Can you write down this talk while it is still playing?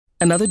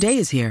Another day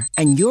is here,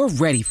 and you're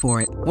ready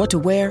for it. What to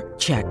wear?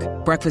 Check.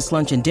 Breakfast,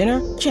 lunch, and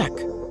dinner? Check.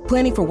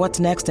 Planning for what's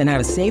next and how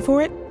to save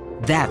for it?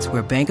 That's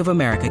where Bank of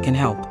America can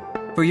help.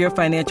 For your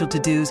financial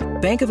to-dos,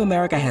 Bank of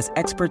America has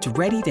experts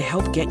ready to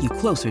help get you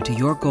closer to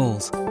your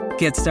goals.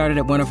 Get started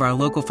at one of our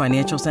local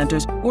financial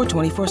centers or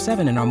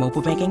 24/7 in our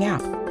mobile banking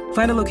app.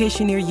 Find a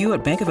location near you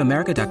at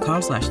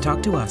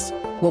bankofamerica.com/talktous.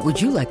 What would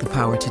you like the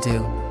power to do?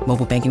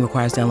 Mobile banking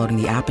requires downloading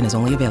the app and is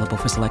only available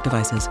for select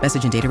devices.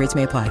 Message and data rates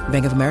may apply.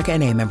 Bank of America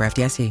N.A., member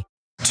FDIC.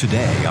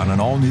 Today on an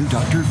all-new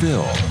Dr.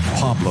 Phil,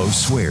 Pablo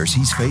swears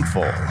he's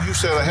faithful. You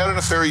said I had an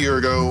affair a year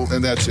ago,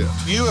 and that's it.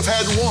 You have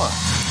had one.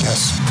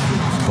 Yes.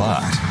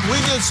 But we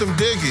did some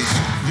digging.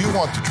 You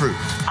want the truth.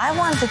 I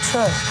want the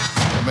truth.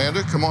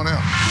 Amanda, come on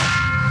out.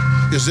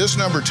 Is this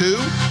number 2?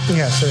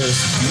 Yes, it is.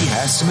 He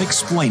has some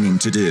explaining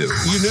to do.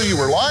 You knew you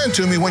were lying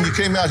to me when you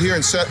came out here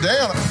and sat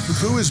down.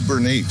 Who is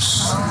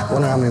Bernice? I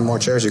wonder how many more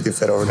chairs you could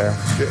fit over there.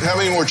 How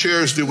many more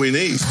chairs do we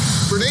need?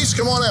 Bernice,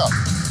 come on out.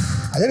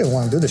 I didn't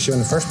want to do the show in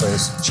the first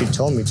place. She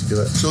told me to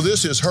do it. So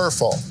this is her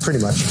fault? Pretty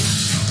much.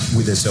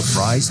 With a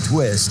surprise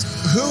twist.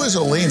 Who is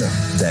Alina?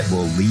 That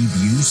will leave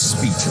you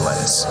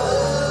speechless.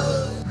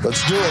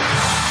 Let's do it.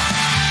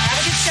 Have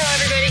a good show,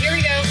 everybody. Here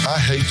we go. I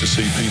hate to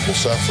see people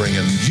suffering,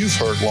 and you've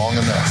heard long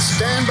enough.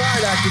 Stand by,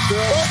 Dr.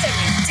 Phil.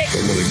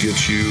 I'm going to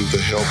get you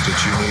the help that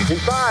you need. In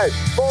 5,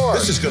 4,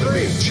 This is going to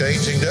be a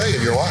changing day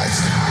in your life.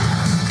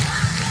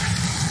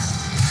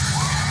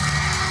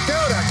 Go,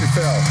 Dr.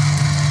 Phil.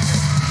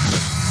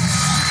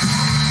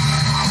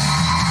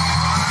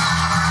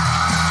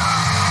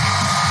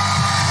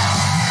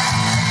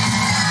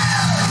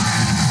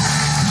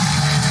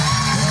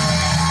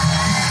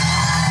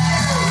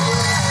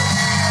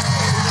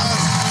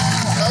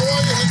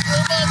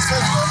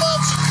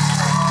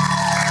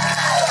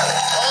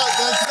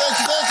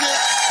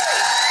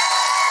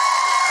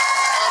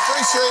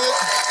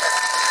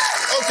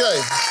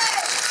 Okay.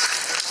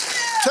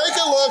 Take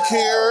a look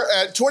here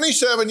at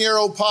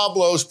 27-year-old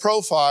Pablo's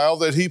profile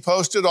that he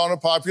posted on a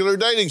popular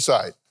dating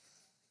site.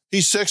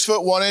 He's 6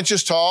 foot 1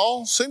 inches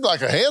tall, seemed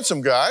like a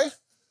handsome guy.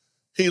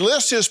 He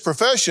lists his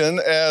profession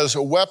as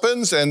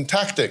weapons and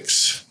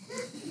tactics.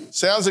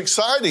 Sounds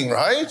exciting,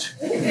 right?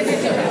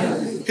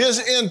 His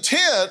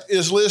intent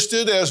is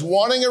listed as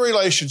wanting a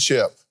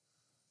relationship.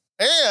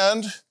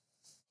 And,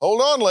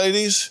 hold on,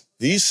 ladies,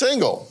 he's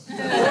single.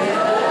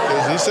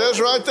 He says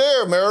right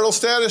there, marital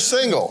status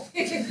single.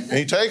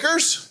 Any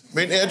takers? I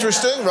mean,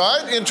 interesting,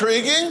 right?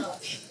 Intriguing?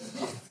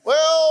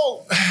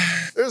 Well,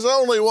 there's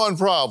only one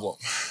problem.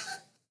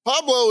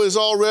 Pablo is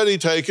already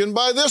taken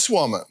by this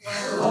woman.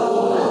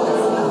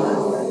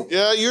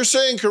 Yeah, you're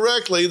saying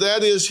correctly.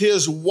 That is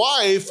his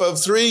wife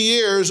of 3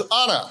 years,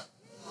 Anna.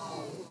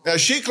 Now,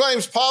 she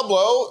claims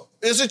Pablo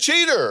is a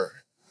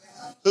cheater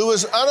who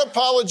is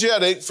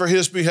unapologetic for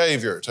his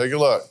behavior. Take a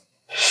look.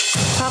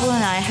 Pablo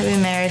and I have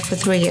been married for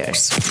 3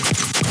 years.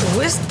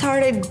 We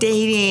started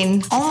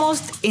dating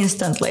almost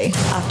instantly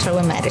after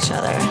we met each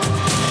other.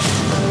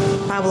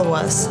 Pablo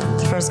was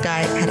the first guy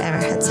I had ever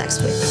had sex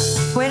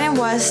with. When I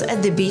was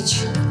at the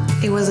beach,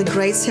 it was a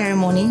great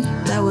ceremony.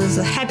 That was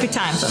a happy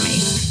time for me.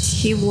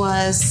 He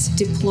was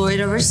deployed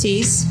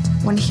overseas.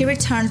 When he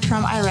returned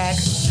from Iraq,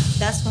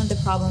 that's when the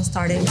problem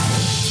started.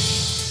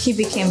 He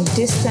became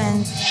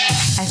distant.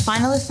 I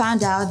finally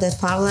found out that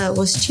Pablo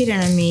was cheating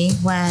on me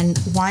when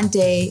one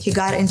day he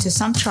got into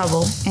some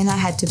trouble and I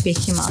had to pick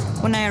him up.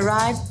 When I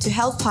arrived to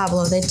help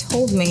Pablo, they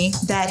told me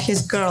that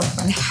his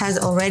girlfriend has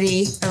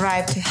already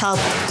arrived to help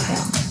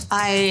him.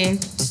 I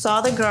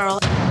saw the girl,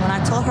 and when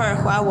I told her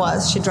who I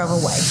was, she drove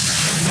away.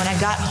 When I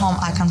got home,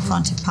 I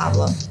confronted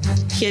Pablo.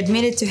 He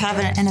admitted to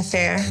having an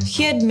affair.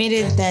 He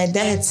admitted that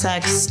they had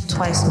sex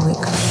twice a week.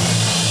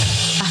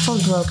 I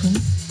felt broken.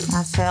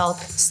 I felt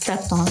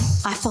stepped on.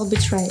 I felt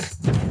betrayed.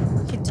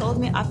 He told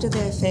me after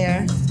the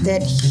affair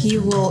that he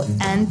will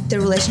end the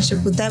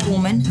relationship with that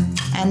woman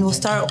and will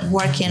start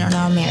working on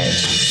our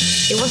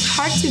marriage. It was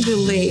hard to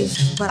believe,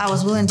 but I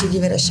was willing to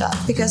give it a shot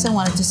because I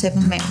wanted to save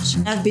my marriage.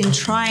 I've been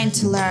trying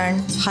to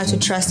learn how to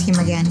trust him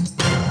again.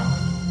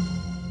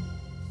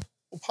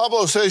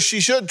 Pablo says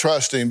she should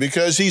trust him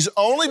because he's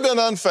only been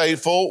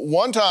unfaithful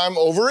one time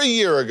over a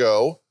year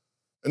ago,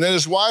 and then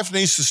his wife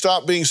needs to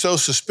stop being so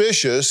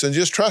suspicious and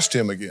just trust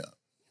him again.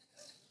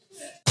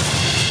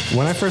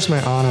 When I first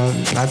met Anna,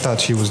 I thought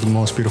she was the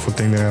most beautiful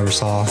thing that I ever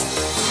saw,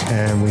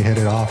 and we hit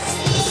it off.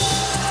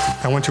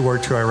 I went to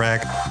work to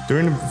Iraq.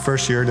 During the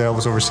first year that I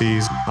was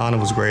overseas, Anna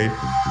was great.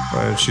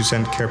 She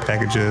sent care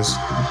packages,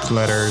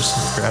 letters.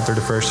 After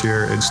the first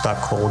year, it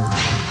stopped cold,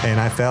 and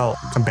I felt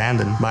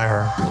abandoned by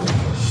her.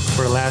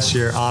 For the last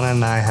year, Anna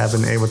and I have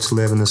been able to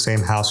live in the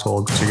same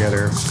household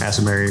together as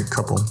a married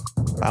couple.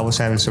 I was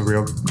having some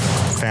real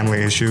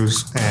family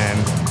issues, and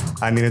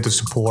I needed the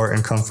support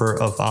and comfort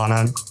of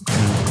Anna,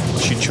 and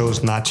she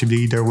chose not to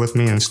be there with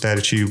me.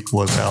 Instead, she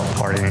was out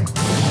partying.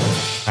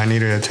 I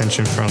needed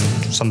attention from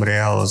somebody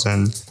else,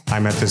 and I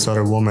met this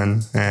other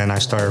woman, and I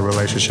started a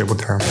relationship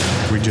with her.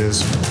 We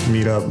just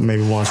meet up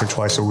maybe once or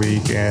twice a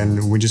week,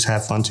 and we just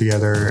have fun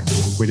together.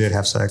 We did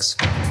have sex.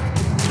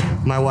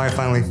 My wife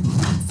finally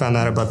found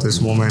out about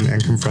this woman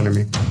and confronted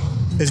me.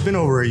 It's been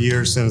over a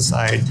year since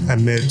I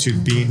admitted to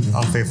being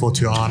unfaithful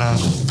to Anna,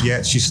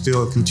 yet she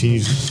still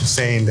continues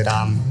saying that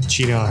I'm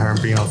cheating on her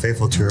and being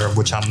unfaithful to her,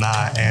 which I'm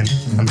not, and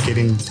I'm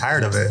getting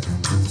tired of it.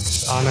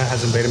 Anna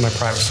has invaded my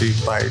privacy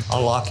by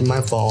unlocking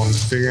my phone,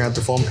 figuring out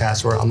the phone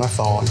password on my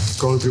phone,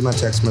 going through my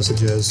text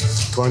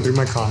messages, going through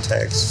my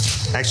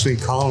contacts, actually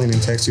calling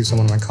and texting some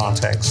of my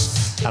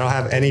contacts. I don't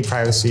have any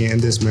privacy in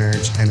this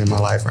marriage and in my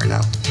life right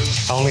now.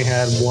 I only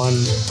had one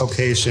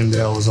occasion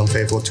that I was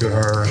unfaithful to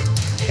her,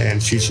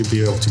 and she should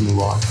be able to move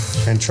on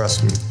and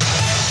trust me.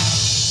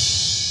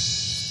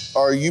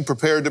 Are you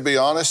prepared to be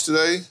honest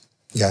today?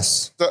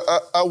 Yes.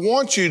 I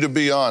want you to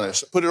be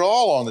honest. Put it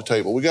all on the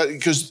table.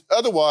 Because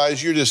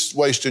otherwise you're just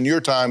wasting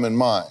your time and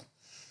mine.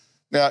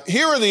 Now,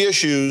 here are the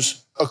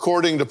issues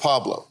according to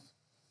Pablo.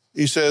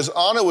 He says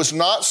Anna was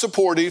not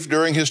supportive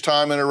during his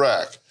time in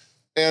Iraq.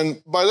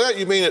 And by that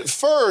you mean at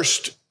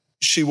first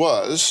she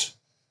was.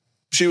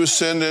 She was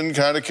sending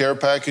kind of care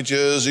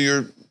packages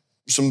or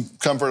some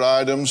comfort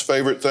items,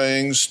 favorite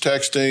things,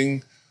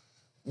 texting,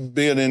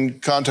 being in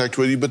contact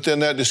with you, but then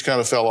that just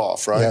kind of fell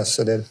off, right? Yes,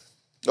 it did.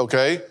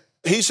 Okay.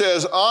 He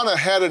says Anna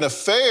had an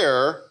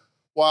affair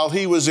while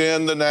he was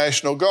in the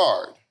National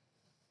Guard.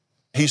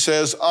 He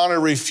says Anna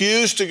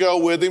refused to go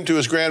with him to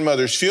his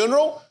grandmother's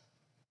funeral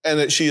and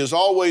that she is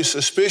always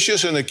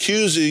suspicious and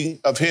accusing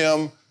of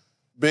him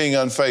being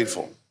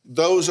unfaithful.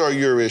 Those are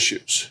your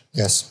issues.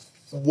 Yes.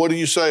 What do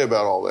you say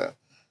about all that?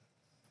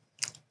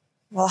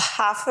 Well,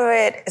 half of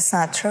it is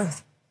not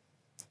truth.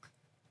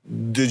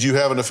 Did you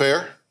have an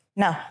affair?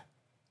 No,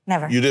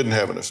 never. You didn't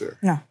have an affair?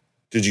 No.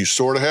 Did you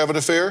sort of have an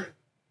affair?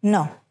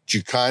 No. Did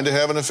you kind of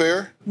have an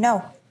affair?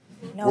 No.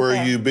 No. Were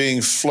affair. you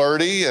being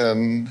flirty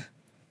and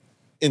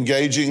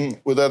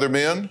engaging with other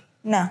men?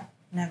 No,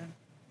 never.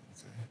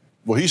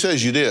 Well, he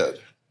says you did.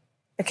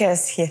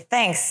 Because he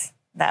thinks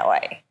that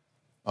way.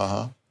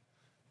 Uh-huh.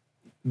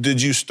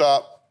 Did you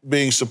stop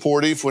being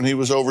supportive when he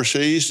was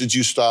overseas? Did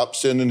you stop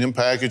sending him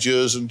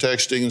packages and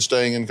texting and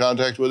staying in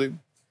contact with him?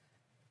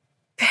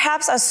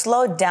 Perhaps I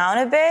slowed down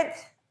a bit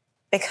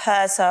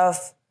because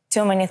of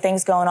too many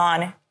things going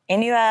on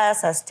in the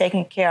U.S. I was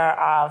taking care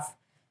of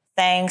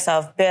things,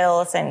 of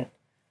bills, and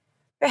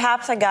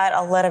perhaps I got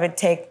a little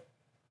bit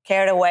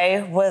carried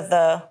away with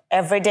the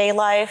everyday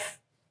life.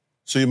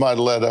 So you might have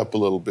let up a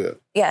little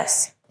bit.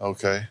 Yes.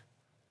 Okay.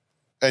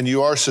 And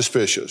you are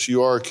suspicious.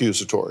 You are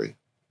accusatory.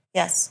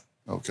 Yes.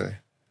 Okay.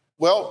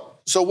 Well,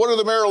 so what are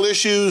the marital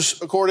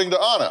issues according to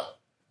Anna?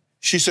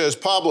 She says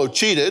Pablo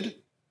cheated.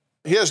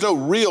 He has no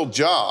real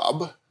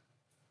job.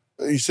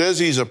 He says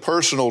he's a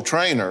personal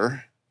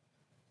trainer.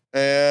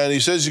 And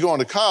he says he's going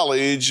to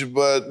college,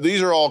 but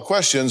these are all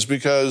questions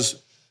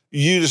because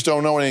you just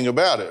don't know anything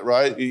about it,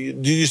 right? You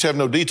just have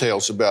no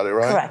details about it,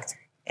 right? Correct.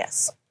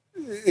 Yes.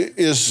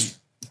 Is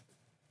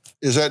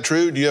that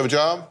true? Do you have a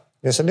job?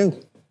 Yes, I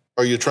do.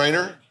 Are you a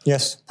trainer?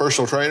 Yes.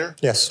 Personal trainer?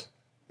 Yes.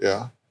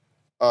 Yeah.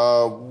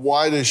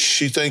 Why does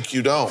she think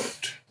you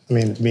don't? I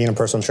mean, being a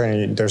personal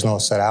trainer, there's no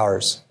set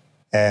hours.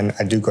 And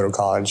I do go to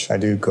college. I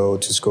do go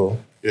to school.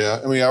 Yeah.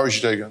 How many hours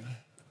you taking?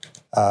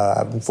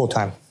 Full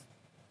time.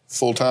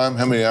 Full time?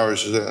 How many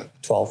hours is that?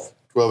 12.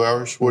 12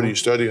 hours? What are you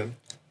studying?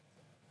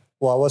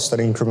 Well, I was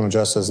studying criminal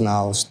justice, and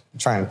I was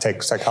trying to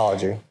take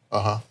psychology.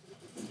 Uh-huh.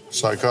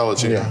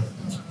 Psychology. Yeah.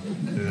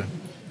 Yeah.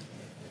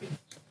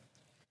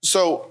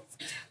 So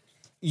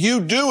you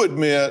do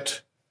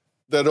admit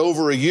that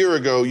over a year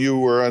ago you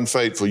were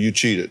unfaithful, you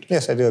cheated.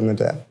 Yes, I do admit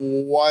that.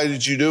 Why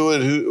did you do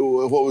it?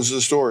 What was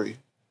the story?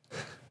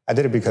 I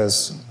did it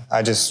because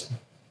I just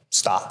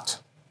stopped.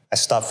 I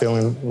stopped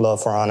feeling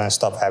love for Anna. I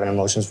stopped having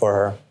emotions for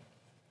her.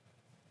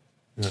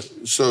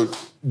 So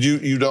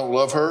you don't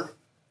love her?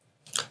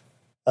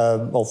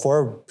 Well,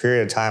 for a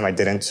period of time, I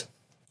didn't.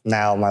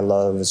 Now my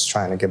love is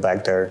trying to get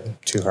back there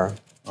to her.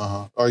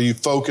 Uh-huh. Are you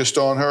focused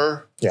on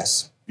her?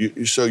 Yes.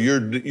 So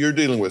you're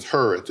dealing with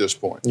her at this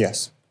point?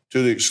 Yes.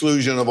 To the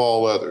exclusion of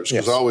all others?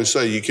 Because Yes. I always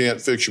say you can't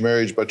fix your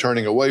marriage by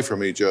turning away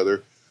from each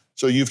other.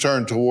 So you've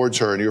turned towards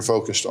her and you're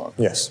focused on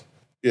her? Yes.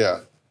 Yeah.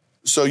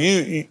 So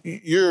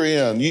you're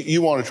in.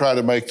 You want to try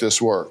to make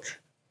this work?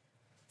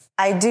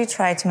 I do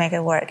try to make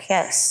it work,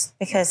 yes.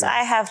 Because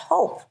I have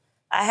hope.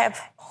 I have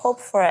hope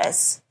for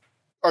us.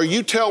 Are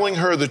you telling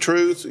her the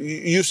truth?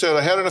 You said,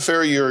 I had an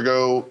affair a year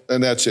ago,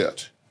 and that's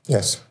it.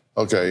 Yes.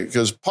 Okay,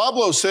 because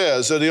Pablo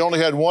says that he only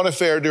had one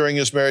affair during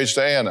his marriage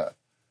to Anna.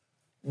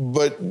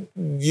 But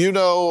you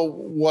know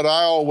what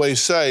I always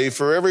say,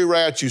 for every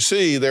rat you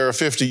see, there are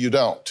 50 you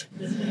don't.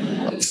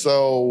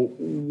 So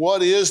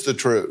what is the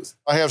truth?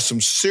 I have some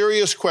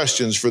serious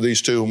questions for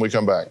these two when we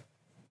come back.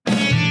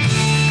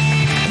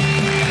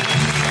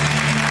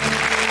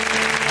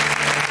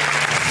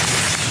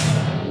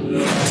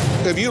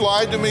 Have you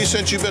lied to me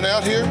since you've been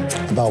out here?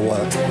 About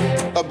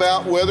what?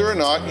 About whether or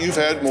not you've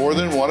had more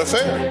than one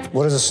affair.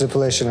 What is the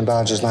stipulation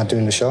about just not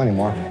doing the show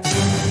anymore?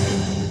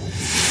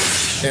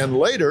 And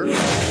later,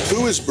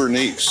 who is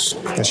Bernice?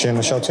 Is she in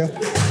the show too?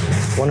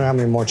 Wonder how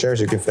many more chairs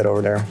you can fit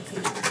over there.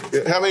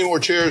 How many more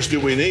chairs do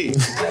we need?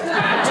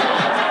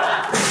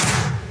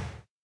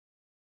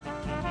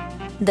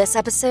 This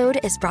episode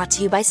is brought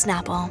to you by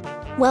Snapple.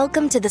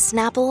 Welcome to the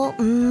Snapple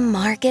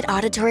Market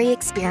Auditory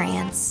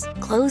Experience.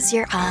 Close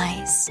your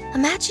eyes.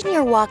 Imagine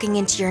you're walking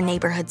into your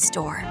neighborhood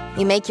store.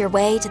 You make your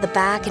way to the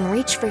back and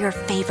reach for your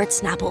favorite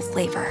Snapple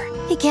flavor.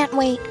 You can't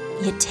wait.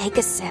 You take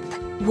a sip.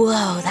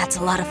 Whoa, that's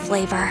a lot of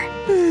flavor.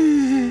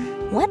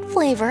 What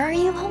flavor are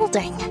you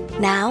holding?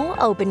 Now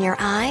open your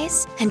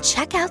eyes and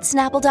check out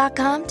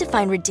Snapple.com to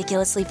find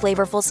ridiculously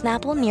flavorful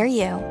Snapple near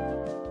you.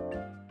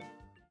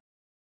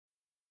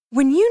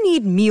 When you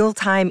need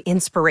mealtime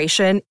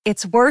inspiration,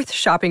 it's worth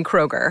shopping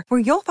Kroger, where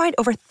you'll find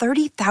over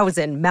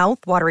 30,000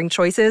 mouth-watering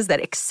choices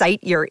that excite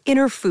your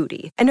inner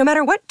foodie. And no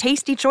matter what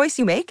tasty choice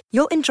you make,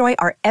 you'll enjoy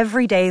our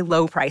everyday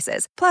low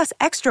prices, plus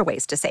extra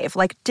ways to save,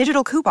 like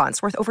digital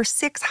coupons worth over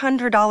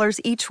 $600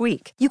 each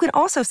week. You can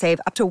also save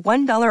up to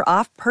 $1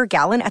 off per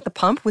gallon at the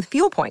pump with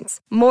fuel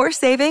points. More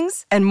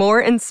savings and more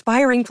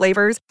inspiring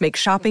flavors make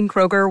shopping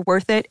Kroger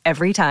worth it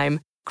every time.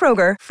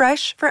 Kroger,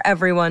 fresh for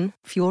everyone.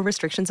 Fuel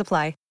restrictions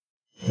apply.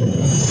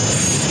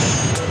 It's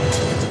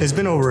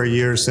been over a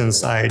year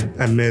since I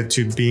admitted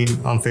to being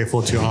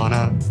unfaithful to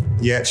Anna,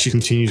 yet she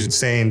continues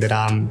saying that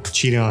I'm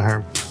cheating on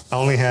her. I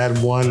only had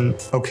one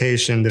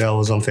occasion that I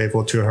was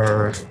unfaithful to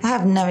her. I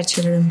have never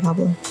cheated on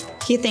Pablo.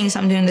 He thinks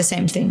I'm doing the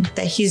same thing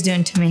that he's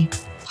doing to me.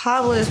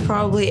 Pablo is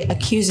probably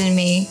accusing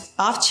me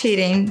of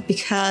cheating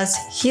because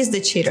he's the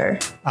cheater.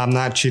 I'm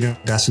not cheating.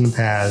 That's in the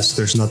past.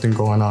 There's nothing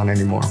going on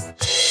anymore.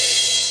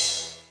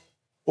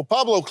 Well,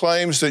 Pablo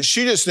claims that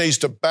she just needs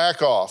to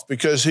back off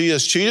because he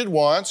has cheated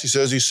once. He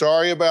says he's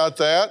sorry about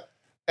that.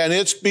 And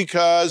it's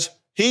because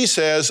he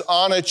says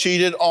Anna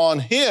cheated on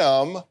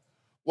him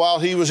while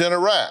he was in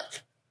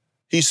Iraq.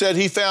 He said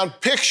he found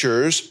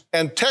pictures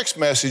and text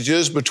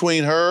messages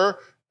between her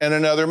and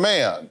another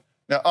man.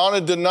 Now,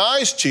 Anna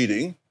denies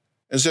cheating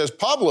and says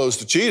Pablo's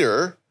the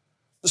cheater.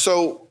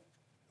 So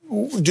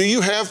do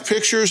you have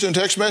pictures and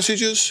text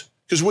messages?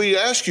 Because we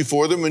asked you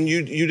for them and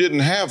you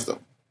didn't have them.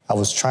 I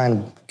was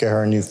trying to get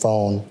her a new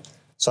phone,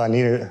 so I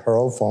needed her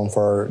old phone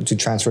to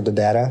transfer the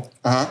data.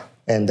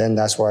 And then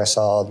that's where I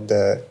saw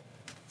that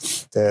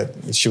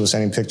she was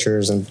sending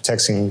pictures and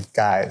texting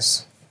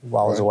guys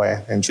while I was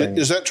away in training.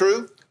 Is that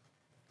true?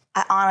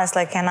 I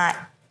honestly cannot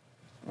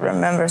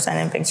remember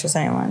sending pictures to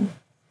anyone.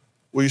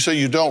 Well, you say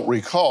you don't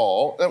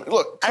recall.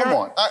 Look, come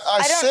on.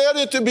 I said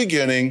at the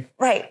beginning,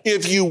 right?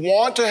 If you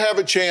want to have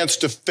a chance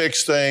to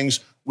fix things,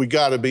 we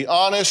got to be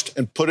honest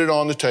and put it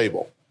on the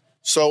table.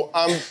 So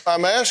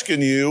I'm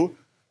asking you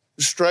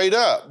straight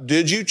up,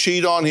 did you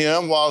cheat on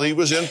him while he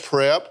was in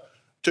prep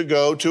to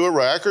go to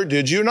Iraq, or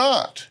did you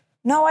not?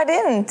 No, I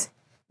didn't.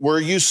 Were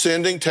you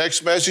sending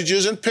text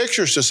messages and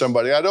pictures to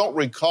somebody? I don't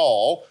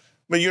recall.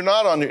 I mean, you're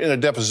not in a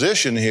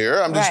deposition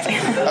here. I'm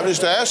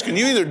just asking.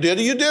 You either did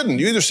or you didn't.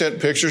 You either sent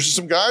pictures to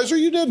some guys or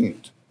you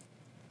didn't.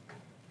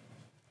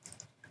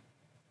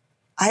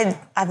 I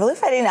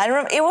believe I didn't. I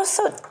remember. It was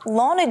so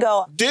long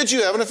ago. Did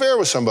you have an affair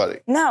with somebody?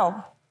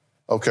 No.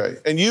 Okay.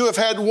 And you have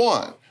had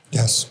one?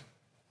 Yes.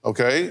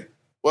 Okay.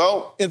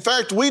 Well, in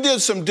fact, we did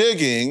some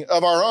digging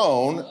of our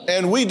own,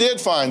 and we did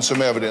find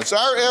some evidence.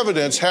 Our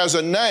evidence has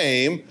a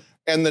name,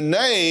 and the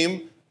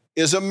name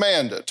is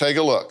Amanda. Take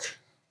a look.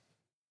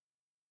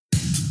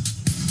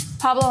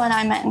 Pablo and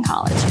I met in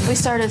college. We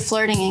started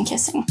flirting and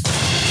kissing.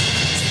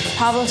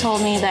 Pablo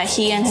told me that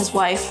he and his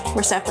wife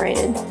were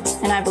separated,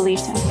 and I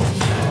believed him.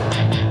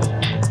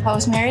 I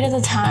was married at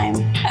the time.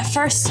 At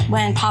first,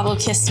 when Pablo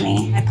kissed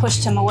me, I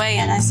pushed him away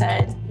and I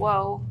said,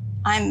 "Whoa,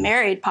 I'm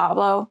married,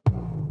 Pablo.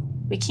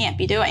 We can't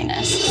be doing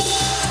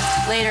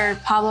this." Later,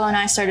 Pablo and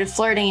I started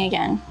flirting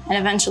again, and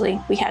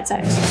eventually we had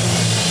sex.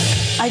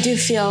 I do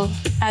feel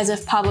as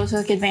if Pablo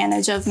took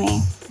advantage of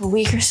me. A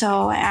week or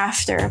so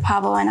after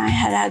Pablo and I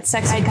had had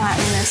sex, I'd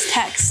gotten this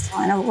text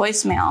and a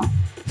voicemail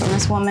from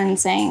this woman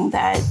saying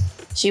that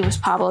she was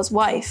Pablo's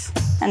wife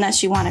and that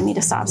she wanted me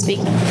to stop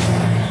speaking.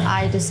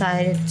 I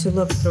decided to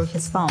look through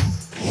his phone,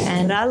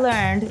 and I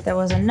learned there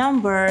was a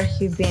number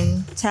he'd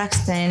been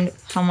texting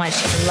how much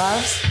he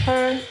loves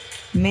her,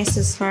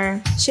 misses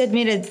her. She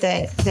admitted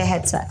that they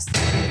had sex.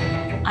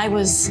 I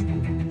was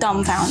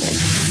dumbfounded.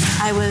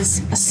 I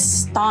was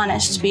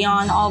astonished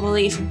beyond all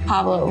belief.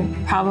 Pablo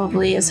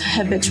probably is a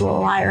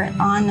habitual liar.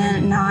 Anna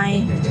and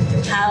I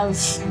have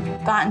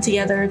gotten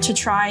together to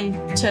try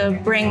to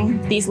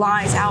bring these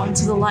lies out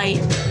into the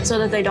light so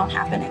that they don't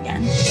happen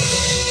again.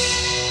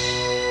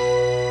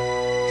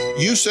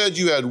 You said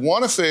you had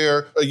one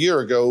affair a year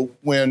ago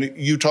when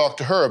you talked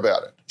to her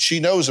about it. She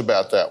knows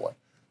about that one.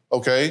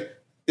 Okay.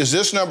 Is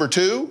this number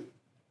two?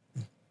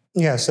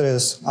 Yes, it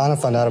is. Anna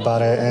found out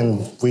about it,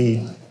 and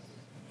we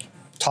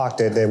talked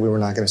that we were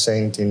not going to say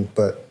anything,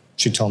 but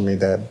she told me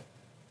a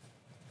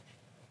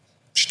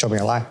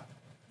lie.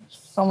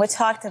 When we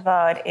talked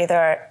about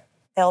either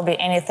there'll be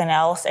anything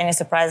else, any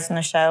surprises in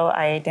the show,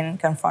 I didn't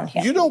confront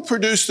him. You don't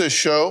produce this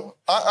show.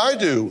 I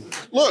do.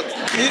 Look,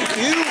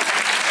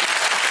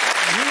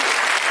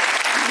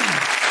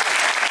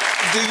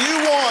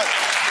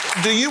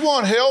 do you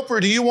want help, or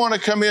do you want to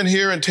come in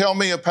here and tell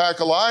me a pack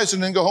of lies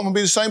and then go home and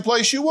be the same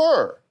place you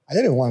were? I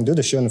didn't want to do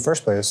the show in the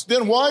first place.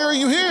 Then why are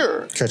you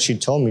here? Because she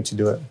told me to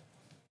do it.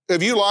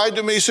 Have you lied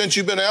to me since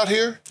you've been out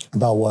here?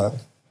 About what?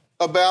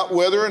 About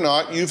whether or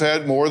not you've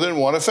had more than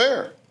one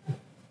affair.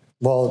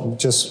 Well,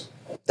 just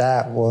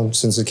that. Well,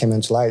 since it came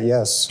into light,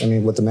 yes. I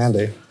mean, with the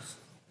mandate.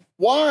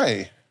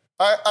 Why?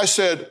 I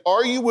said,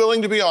 are you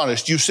willing to be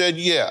honest? You said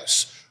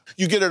yes.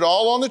 You get it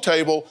all on the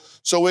table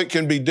so it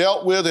can be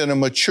dealt with in a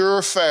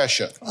mature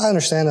fashion. I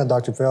understand that,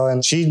 Dr. Phil,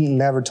 and she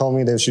never told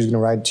me that she was going to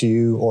write to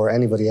you or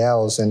anybody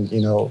else. And,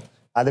 you know,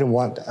 I didn't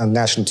want a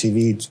national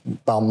TV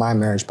about my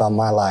marriage, about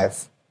my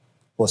life,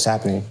 what's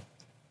happening.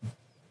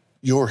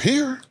 You're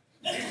here?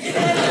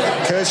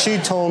 Because she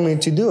told me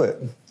to do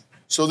it.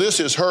 So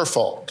this is her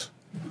fault?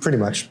 Pretty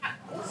much.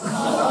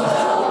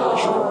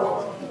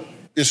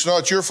 It's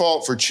not your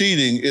fault for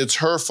cheating. It's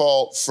her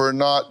fault for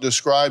not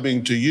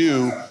describing to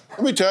you.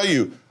 Let me tell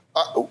you,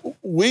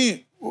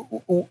 we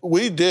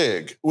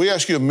dig. We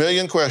ask you a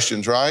million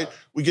questions, right?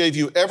 We gave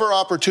you every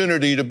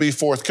opportunity to be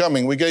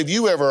forthcoming. We gave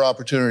you every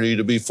opportunity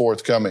to be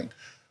forthcoming.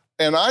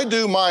 And I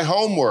do my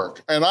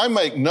homework, and I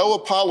make no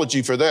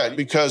apology for that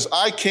because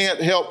I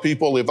can't help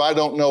people if I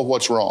don't know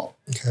what's wrong.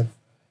 Okay.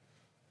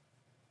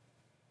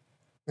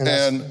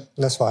 And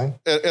that's fine.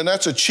 And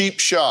that's a cheap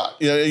shot.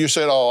 You know, you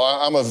said, "Oh,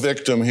 I'm a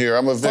victim here.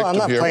 I'm a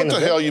victim here." What the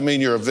hell you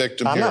mean you're a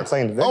victim here? I'm not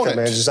playing the victim.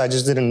 I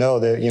just didn't know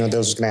that, you know, this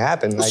was going to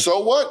happen. Like,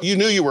 so what? You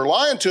knew you were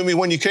lying to me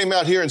when you came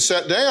out here and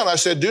sat down. I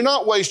said, "Do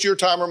not waste your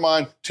time or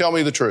mine. Tell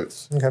me the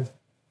truth." Okay.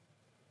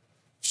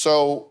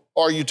 So,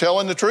 are you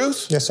telling the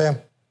truth? Yes, I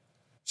am.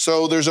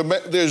 So there's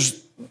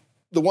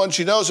the one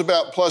she knows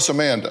about plus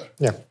Amanda.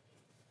 Yeah.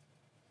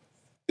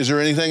 Is there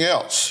anything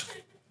else?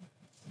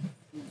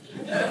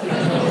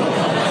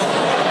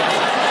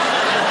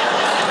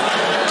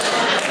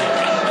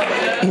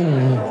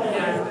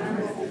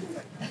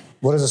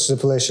 What is the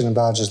stipulation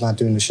about just not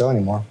doing the show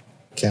anymore?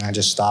 Can I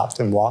just stop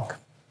and walk?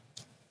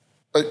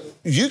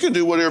 You can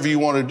do whatever you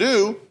want to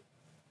do,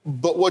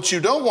 but what you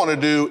don't want to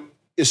do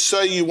is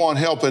say you want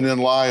help and then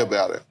lie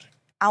about it.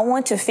 I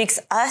want to fix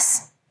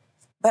us,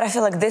 but I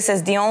feel like this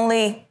is the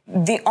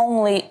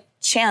only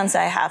chance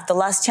I have, the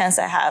last chance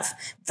I have,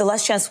 the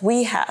last chance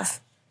we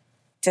have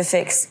to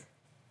fix.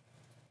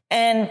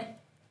 And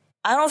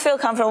I don't feel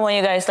comfortable when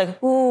you guys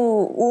like,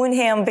 ooh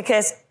him,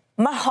 because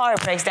my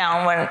heart breaks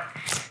down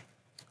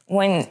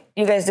when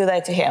you guys do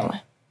that to him.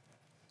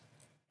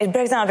 It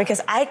breaks down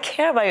because I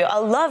care about you. I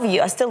love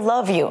you. I still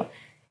love you.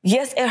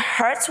 Yes, it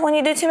hurts when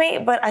you do to me,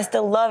 but I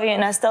still love you,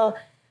 and I still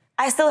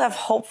have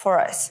hope for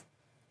us.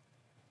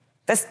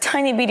 This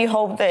tiny bitty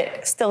hope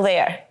that's still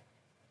there.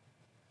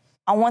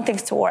 I want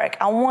things to work.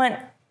 I want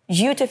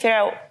you to figure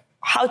out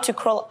how to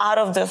crawl out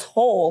of this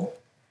hole.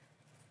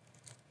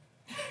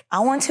 I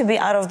want to be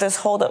out of this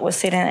hole that we're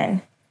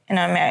sitting in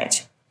our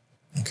marriage.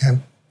 Okay.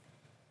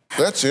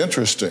 That's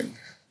interesting.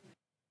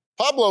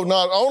 Pablo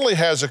not only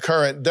has a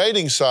current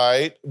dating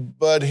site,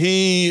 but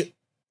he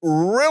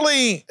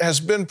really has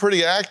been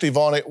pretty active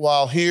on it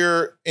while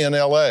here in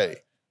LA.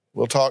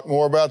 We'll talk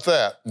more about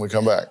that when we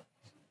come back.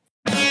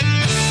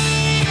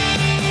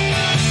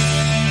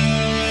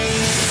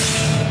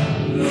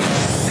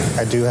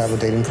 I do have a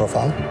dating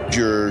profile.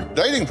 Your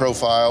dating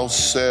profile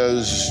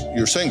says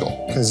you're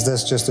single. Is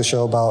this just a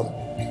show about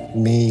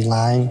me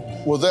lying?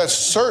 Well, that's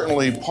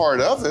certainly part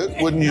of it,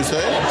 wouldn't you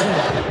think?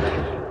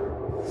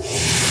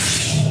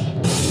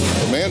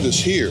 Amanda's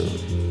here.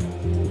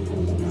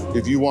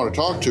 If you want to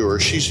talk to her,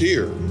 she's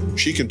here.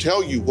 She can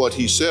tell you what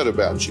he said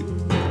about you.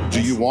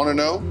 Do you want to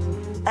know?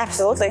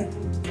 Absolutely.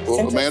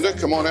 Well, Amanda,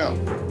 come on out.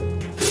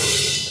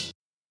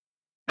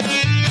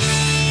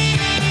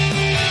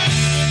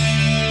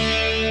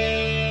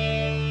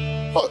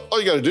 All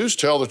you got to do is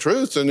tell the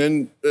truth, and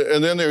then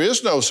there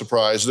is no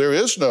surprise. There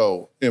is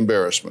no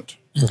embarrassment.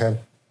 Okay.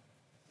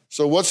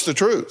 So what's the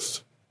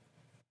truth?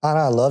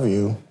 I love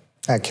you.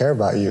 I care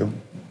about you.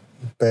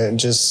 But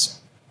just,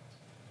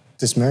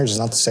 this marriage is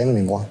not the same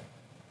anymore.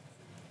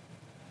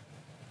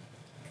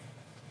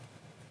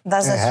 It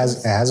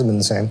hasn't been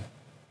the same.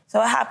 So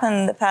what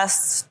happened the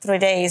past 3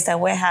 days that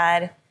we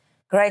had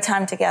great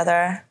time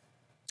together?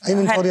 I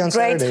even told you on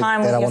Saturday great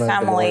time that with I your wanted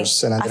a family.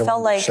 divorce, and I didn't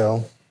felt want like the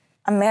show.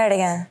 I'm married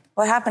again.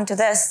 What happened to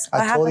this?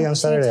 What I told happened you on to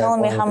Saturday I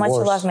telling me wanted how a much you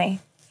divorce. love me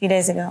a few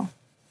days ago?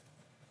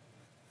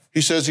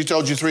 He says he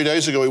told you 3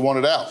 days ago he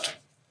wanted out.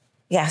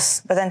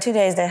 Yes, but then 2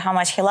 days that how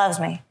much he loves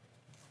me.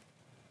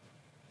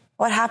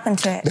 What happened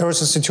to it? There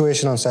was a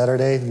situation on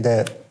Saturday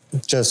that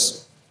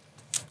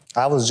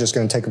I was just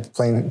going to take a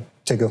plane,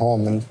 take it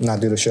home and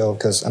not do the show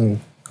because, I mean,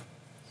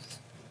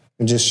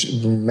 it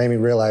just made me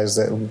realize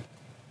that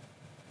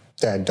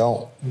I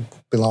don't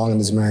belong in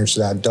this marriage,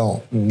 that I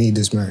don't need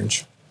this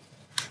marriage.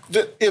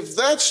 If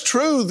that's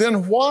true,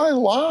 then why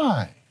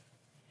lie?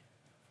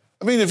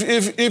 I mean,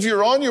 if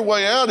you're on your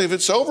way out, if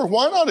it's over,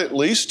 why not at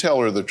least tell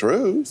her the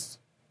truth?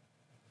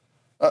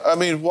 I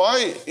mean,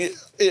 why,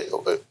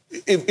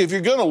 if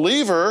you're going to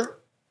leave her,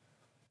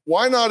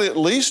 why not at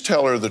least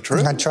tell her the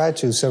truth? I tried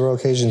to several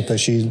occasions,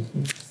 but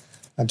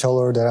I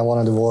told her that I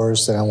want a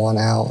divorce, that I want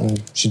out,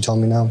 and she told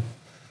me no.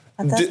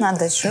 But that's not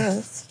the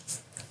truth.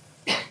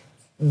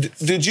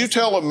 Did you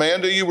tell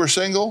Amanda you were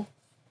single?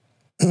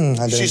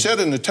 I did. She said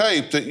in the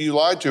tape that you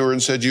lied to her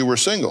and said you were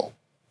single.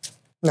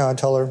 No, I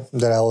told her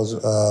that I was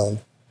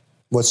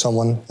with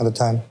someone at the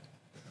time.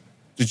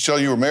 Did she tell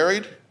you were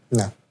married?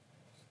 No.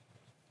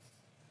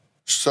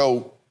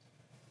 So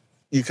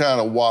you kind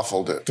of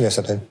waffled it. Yes,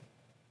 I did.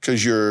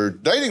 Because your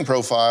dating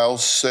profile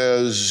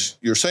says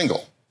you're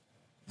single.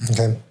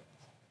 Okay.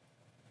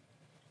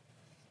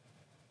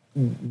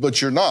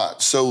 But you're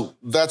not, so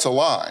that's a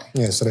lie.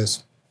 Yes, it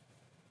is.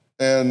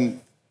 And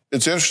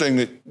it's interesting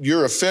that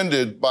you're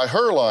offended by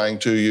her lying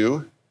to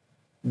you,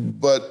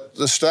 but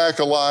the stack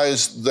of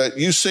lies that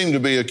you seem to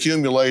be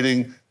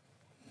accumulating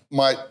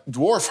might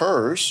dwarf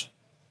hers.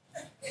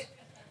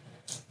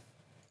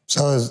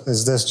 So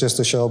is this just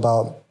a show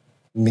about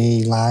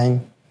me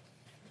lying?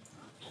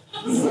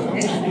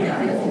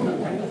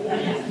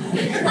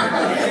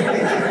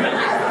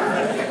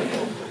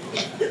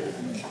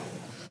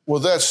 Well,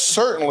 that's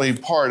certainly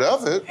part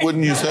of it,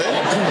 wouldn't you think?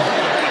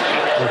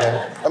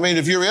 Okay. I mean,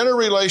 if you're in a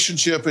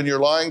relationship and you're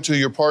lying to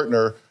your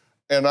partner,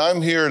 and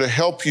I'm here to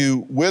help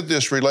you with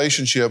this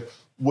relationship,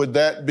 would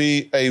that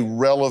be a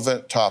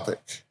relevant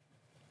topic?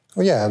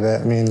 Well, yeah,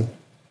 but I mean,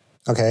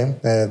 okay,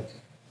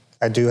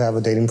 I do have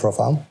a dating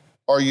profile.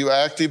 Are you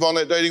active on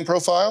that dating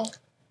profile?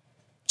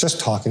 Just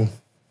talking.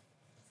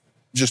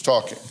 Just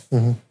talking?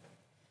 Mm-hmm.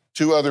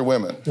 To other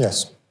women?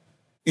 Yes.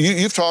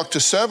 You've talked to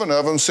 7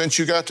 of them since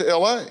you got to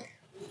L.A.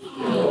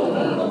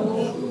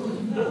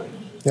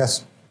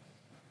 Yes.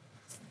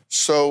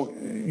 So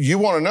you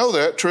want to know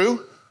that,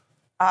 true?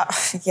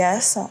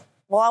 Yes.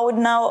 Well, I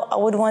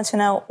would want to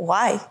know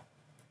why.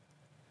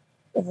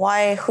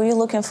 Why? Who are you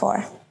looking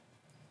for?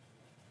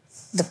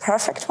 The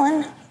perfect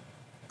one?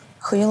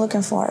 Who are you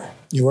looking for?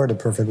 You were the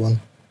perfect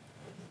one.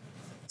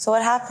 So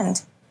what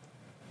happened?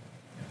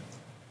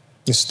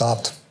 You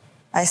stopped.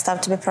 I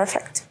stopped to be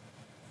perfect.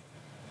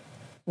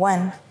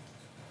 When?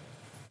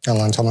 A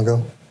long time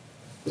ago.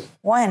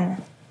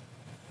 When?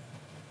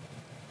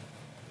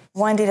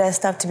 When did I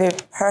stop to be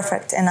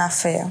perfect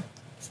enough for you?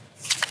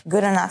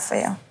 Good enough for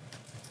you?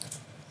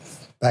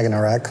 Back in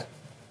Iraq.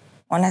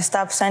 When I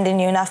stopped sending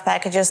you enough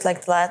packages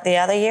like the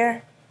other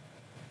year?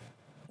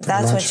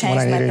 That's what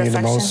changed my perfection.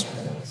 The most.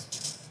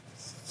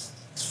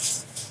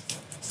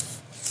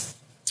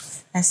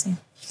 I see.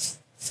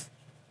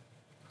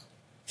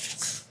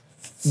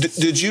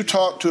 Did you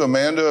talk to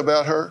Amanda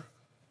about her?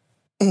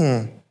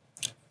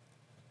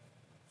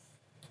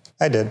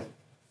 I did.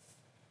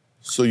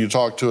 So you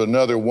talked to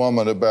another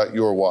woman about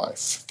your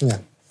wife? Yeah.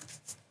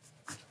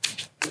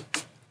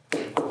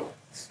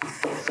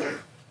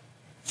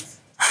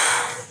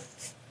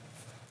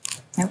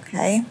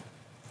 Okay.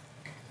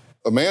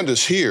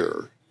 Amanda's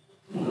here.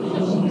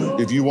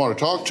 If you want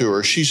to talk to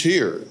her, she's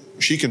here.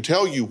 She can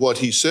tell you what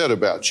he said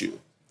about you.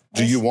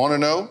 Do you want to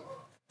know?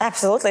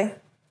 Absolutely.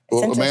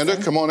 Well, Amanda,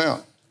 come on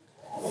out.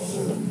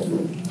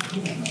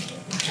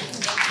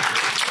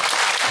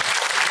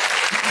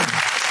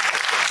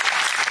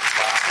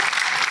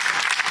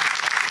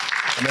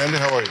 Amanda,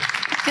 how are you?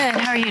 Good.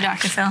 How are you,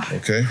 Dr. Phil?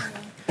 Okay.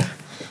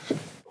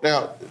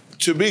 Now,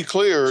 to be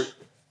clear,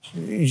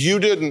 you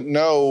didn't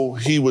know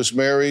he was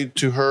married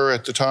to her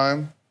at the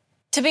time?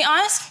 To be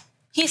honest,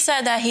 he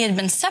said that he had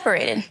been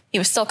separated. He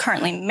was still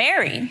currently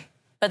married,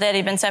 but that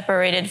he'd been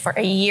separated for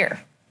a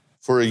year.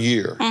 For a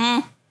year?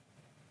 Mm-hmm.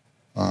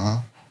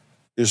 Uh-huh.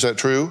 Is that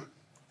true?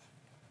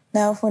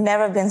 No, we've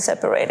never been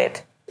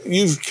separated.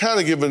 You've kind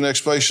of given an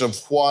explanation of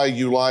why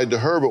you lied to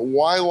her, but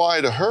why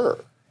lie to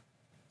her?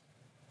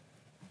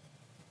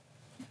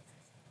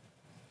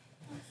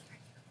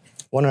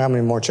 Wonder how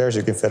many more chairs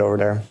you can fit over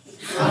there.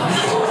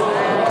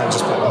 I'm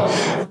just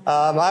playing.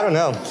 I don't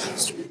know.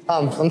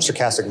 I'm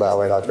sarcastic, by the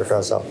way, Dr.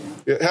 Phil. So.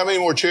 Yeah, how many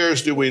more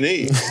chairs do we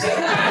need?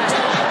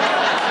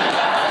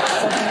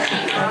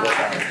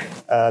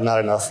 Not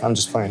enough. I'm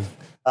just playing.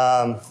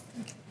 I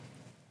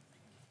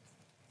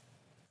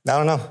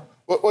don't know.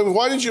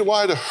 Why did you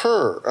lie to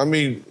her? I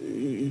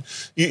mean,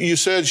 you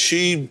said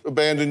she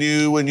abandoned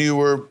you when you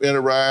were in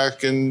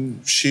Iraq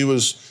and she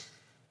was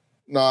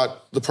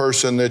not the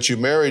person that you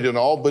married and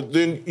all, but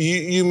then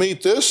you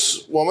meet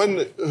this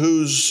woman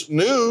who's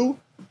new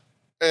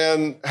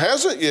and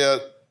hasn't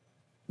yet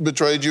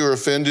betrayed you or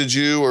offended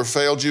you or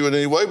failed you in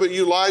any way, but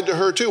you lied to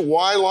her too.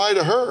 Why lie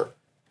to her?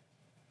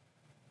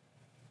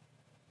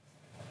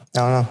 I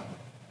don't know.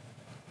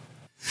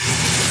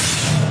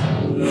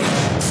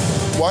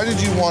 Why did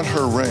you want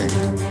her ring?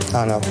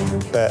 I don't know,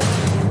 but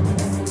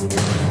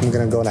I'm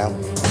gonna go now.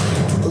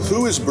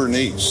 Who is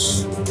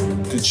Bernice?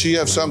 Did she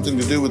have something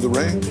to do with the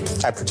ring?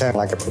 I pretend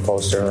like I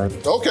proposed to her.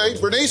 Okay,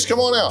 Bernice, come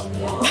on out.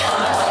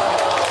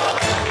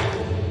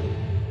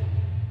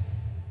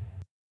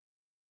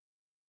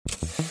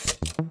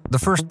 The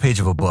first page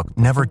of a book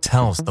never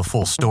tells the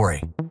full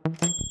story.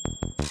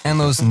 And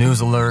those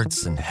news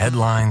alerts and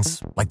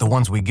headlines, like the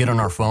ones we get on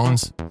our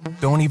phones,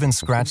 don't even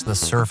scratch the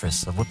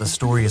surface of what the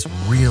story is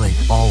really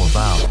all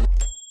about.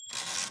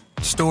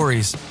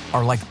 Stories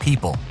are like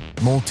people,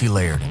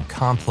 multi-layered and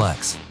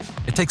complex.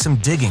 It takes some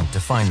digging to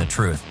find the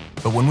truth,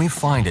 but when we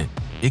find it,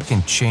 it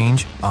can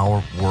change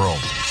our world.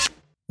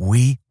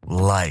 We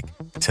like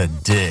to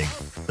dig.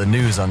 The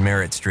news on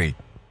Merritt Street.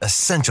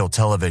 Essential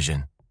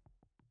television.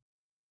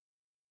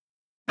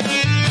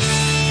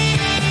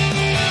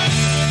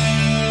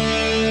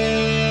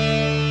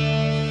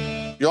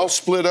 Y'all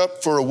split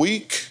up for a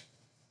week?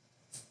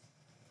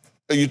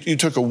 You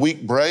took a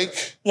week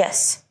break?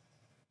 Yes.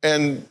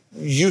 And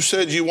you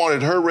said you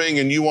wanted her ring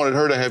and you wanted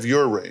her to have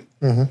your ring.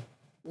 Mm-hmm.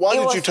 Why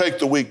did you take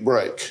the week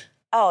break?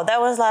 Oh, that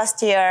was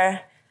last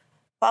year.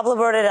 Pablo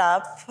brought it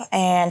up,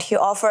 and he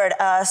offered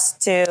us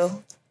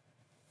to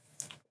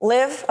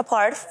live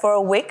apart for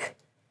a week,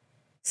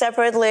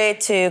 separately,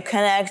 to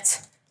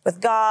connect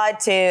with God,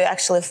 to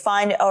actually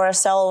find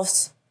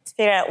ourselves, to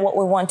figure out what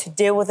we want to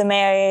do with the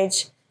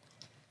marriage.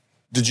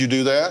 Did you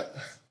do that?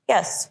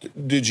 Yes.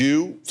 Did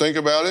you think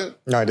about it?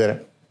 No, I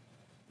didn't.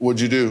 What'd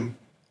you do?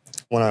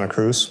 Went on a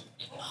cruise.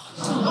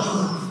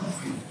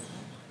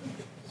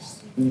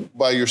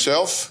 By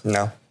yourself?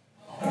 No.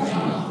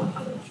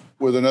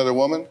 With another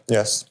woman?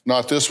 Yes.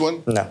 Not this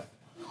one? No.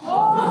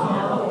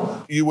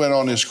 You went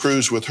on this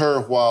cruise with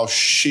her while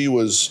she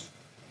was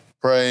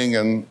praying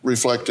and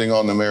reflecting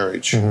on the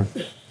marriage.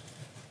 Mm-hmm.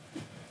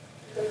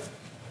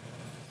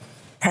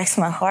 Breaks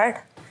my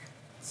heart.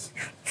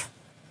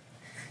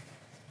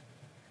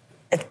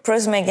 It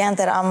proves me again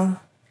that I'm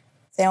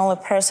the only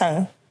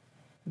person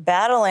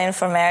battling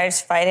for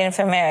marriage, fighting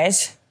for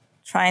marriage,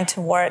 trying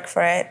to work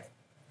for it.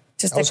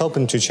 I was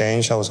hoping to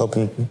change. I was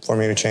hoping for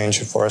me to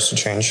change, for us to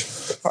change.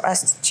 For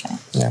us to change.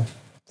 Yeah,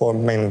 for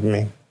mainly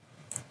me.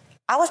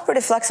 I was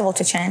pretty flexible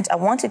to change. I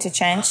wanted to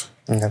change.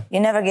 Okay. You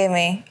never gave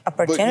me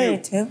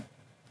opportunity to.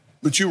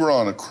 But you were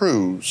on a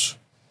cruise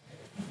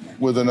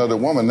with another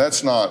woman.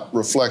 That's not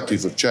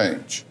reflective of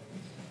change,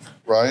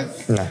 right?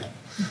 No.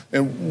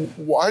 And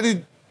why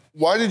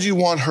did you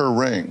want her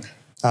ring?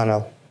 I don't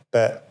know,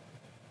 but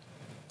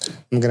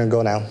I'm gonna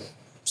go now.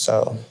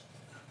 So.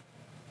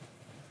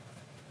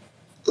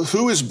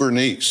 Who is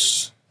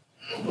Bernice?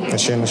 Is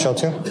she on the show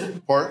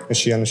too? Pardon? Is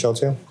she on the show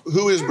too?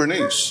 Who is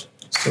Bernice?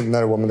 It's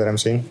another woman that I'm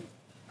seeing.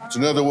 It's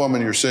another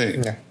woman you're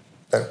seeing? Yeah.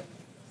 But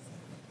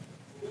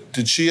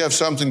did she have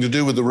something to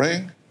do with the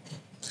ring?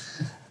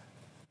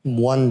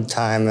 One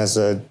time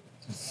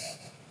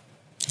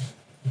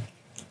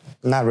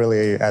not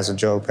really as a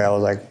joke, but I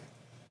was like,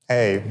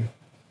 hey,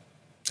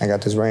 I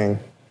got this ring.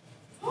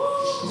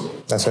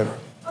 That's it.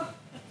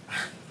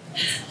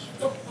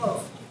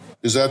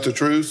 Is that the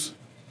truth?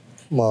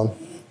 Well,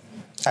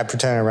 I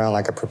pretended around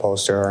like I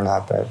proposed to her or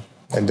not, but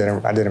I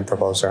didn't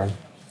propose to her.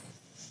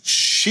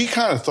 She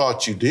kind of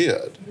thought you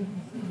did.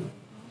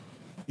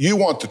 You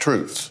want the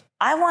truth.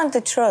 I want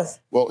the truth.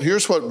 Well,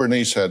 here's what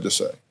Bernice had to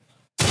say.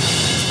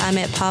 I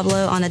met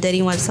Pablo on a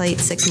dating website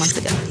 6 months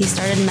ago. He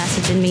started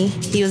messaging me.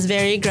 He was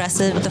very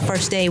aggressive. The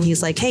first day, he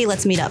was like, hey,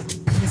 let's meet up.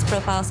 His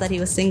profile said he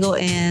was single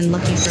and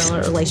looking for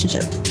a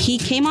relationship. He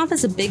came off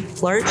as a big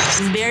flirt.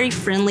 He's very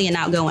friendly and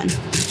outgoing.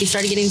 He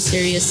started getting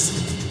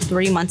serious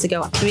 3 months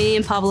ago. Me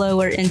and Pablo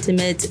were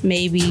intimate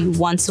maybe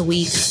once a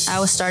week. I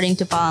was starting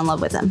to fall in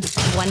love with him.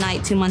 One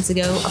night, 2 months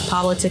ago,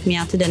 Pablo took me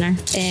out to dinner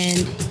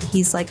and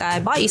he's like, I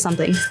bought you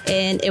something.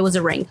 And it was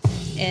a ring.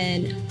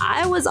 And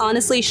I was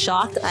honestly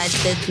shocked. I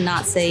did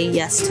not say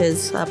yes to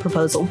his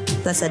proposal.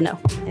 I said no.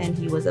 And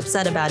he was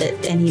upset about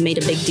it and he made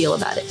a big deal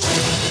about it.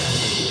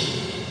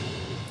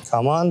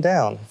 Come on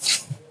down.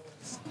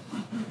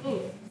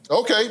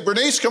 Okay,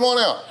 Bernice, come on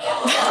out.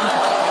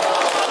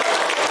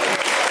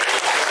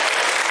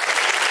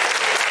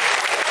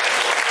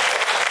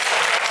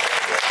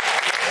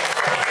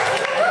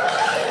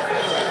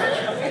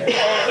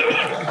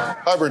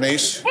 Hi,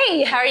 Bernice.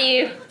 Hey, how are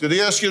you? Did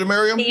he ask you to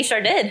marry him? He sure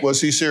did. Was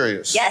he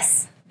serious?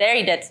 Yes,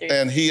 very dead serious.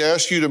 And he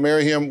asked you to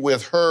marry him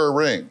with her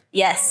ring?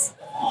 Yes.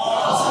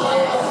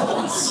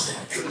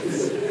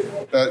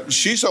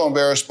 She's so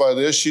embarrassed by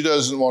this, she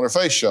doesn't want her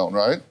face shown,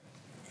 right?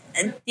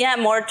 Yeah,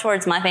 more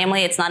towards my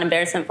family. It's not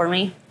embarrassing for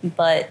me.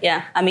 But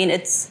yeah, I mean,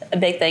 it's a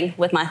big thing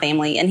with my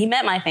family. And he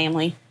met my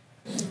family.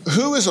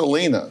 Who is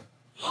Alina?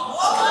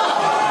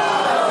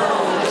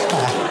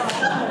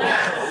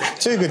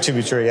 Too good to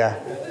be true, yeah.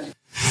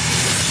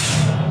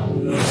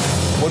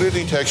 What did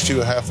he text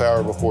you a half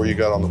hour before you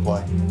got on the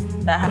plane?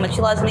 About how much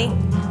he loves me.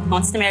 He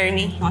wants to marry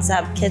me. He wants to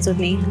have kids with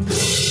me.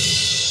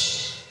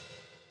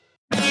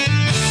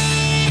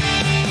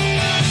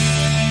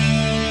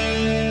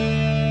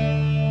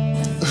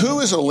 Who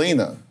is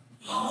Alina?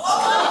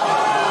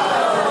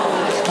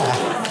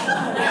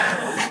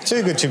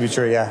 Too good to be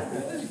true, yeah.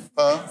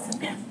 Huh?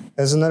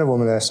 There's another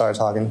woman that I started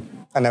talking.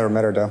 I never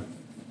met her, though.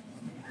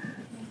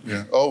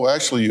 Yeah. Oh,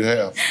 actually, you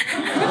have.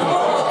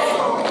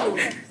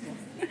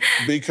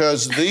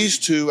 Because these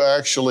two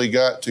actually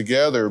got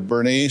together,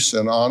 Bernice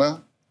and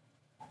Anna.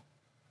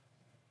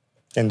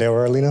 And they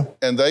were Alina?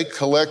 And they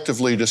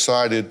collectively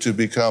decided to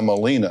become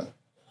Alina.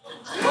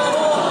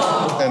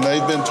 And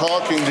they've been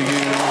talking to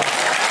you.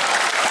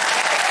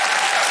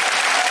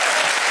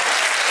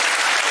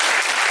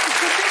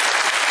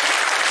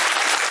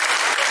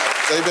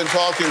 They've been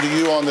talking to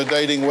you on the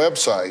dating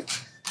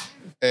website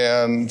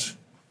and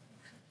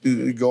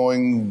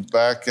going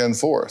back and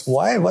forth.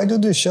 Why do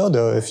this show,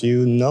 though, if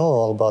you know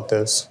all about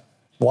this?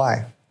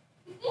 Why?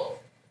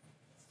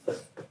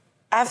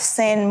 I've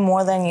seen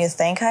more than you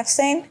think I've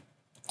seen,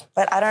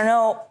 but I don't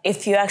know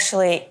if you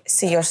actually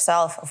see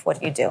yourself of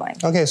what you're doing.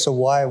 Okay, so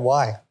why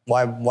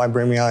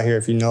bring me out here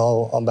if you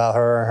know about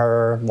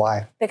her,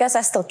 why? Because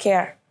I still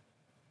care.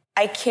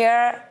 I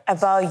care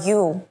about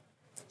you.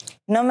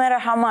 No matter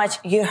how much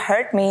you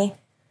hurt me,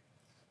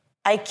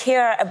 I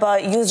care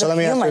about you as a human. So let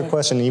me ask you a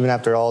question. Even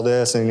after all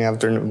this and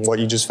after what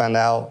you just found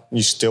out,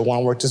 you still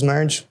want to work this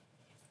marriage?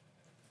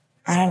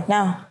 I don't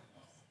know.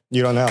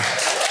 You don't know?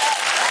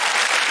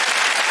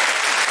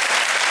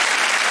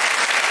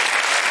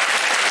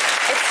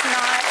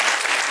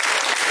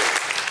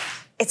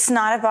 It's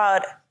not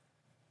about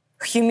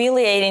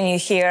humiliating you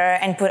here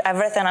and put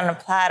everything on a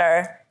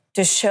platter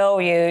to show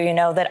you,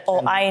 that,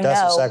 I know.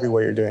 That's exactly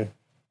what you're doing.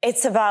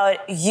 It's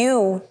about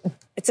you.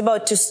 It's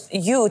about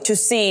you to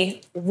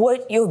see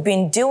what you've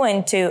been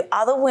doing to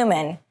other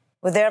women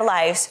with their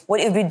lives,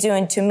 what you've been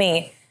doing to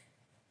me.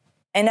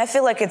 And I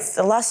feel like it's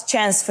the last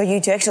chance for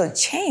you to actually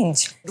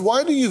change.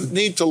 Why do you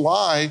need to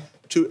lie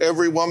to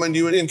every woman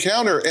you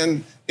encounter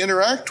and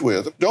interact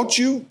with? Don't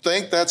you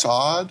think that's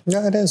odd?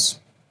 Yeah, it is.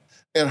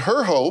 And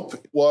her hope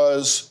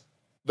was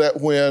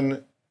that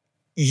when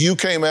you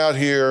came out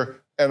here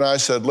and I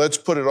said, let's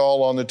put it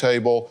all on the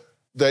table,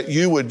 that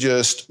you would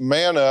just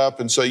man up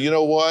and say, you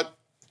know what?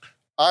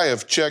 I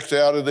have checked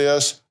out of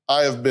this.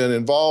 I have been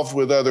involved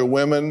with other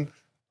women.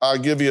 I'll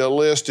give you a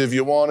list if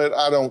you want it.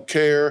 I don't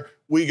care.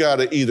 We got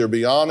to either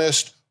be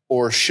honest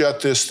or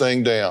shut this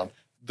thing down.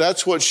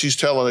 That's what she's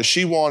telling us.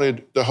 She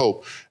wanted the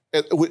hope.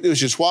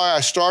 Which is why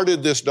I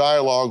started this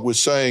dialogue with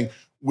saying,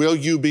 will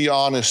you be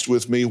honest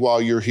with me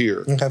while you're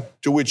here? Okay.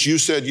 To which you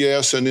said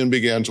yes and then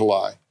began to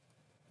lie.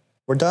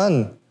 We're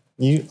done.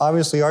 You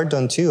obviously are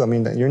done too. I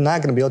mean, you're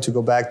not going to be able to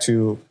go back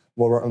to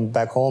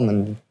back home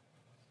and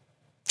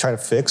try to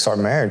fix our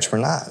marriage. We're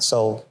not.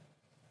 So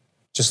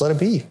just let it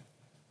be.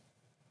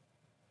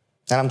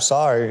 And I'm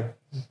sorry.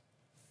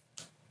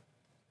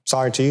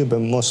 Sorry to you, but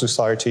mostly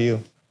sorry to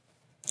you.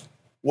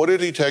 What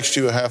did he text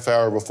you a half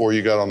hour before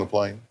you got on the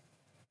plane?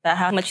 About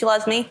how much he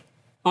loves me,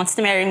 wants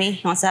to marry me,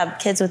 wants to have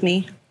kids with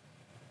me.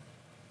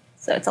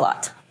 So it's a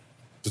lot.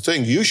 The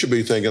thing you should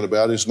be thinking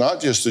about is not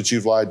just that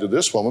you've lied to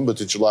this woman, but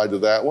that you lied to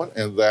that one,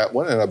 and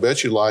I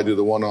bet you lied to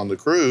the one on the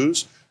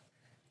cruise.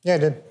 Yeah, I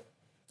did.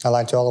 I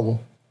lied to all of them.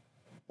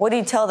 What do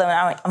you tell them?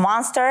 I'm a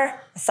monster?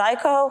 A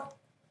psycho?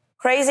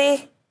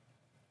 Crazy?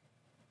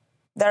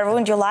 That I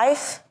ruined your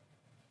life?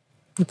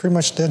 You pretty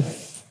much did.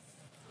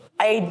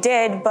 I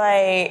did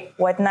by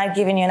not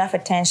giving you enough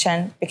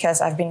attention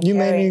because I've been You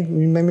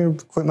made me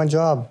quit my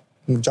job.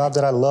 A job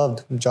that I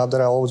loved. A job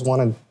that I always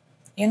wanted.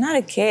 You're not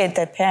a kid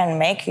that parents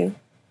make you.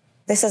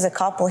 This is a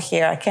couple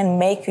here. I can't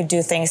make you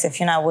do things if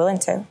you're not willing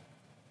to.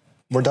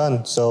 We're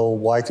done. So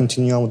why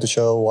continue on with the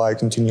show? Why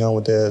continue on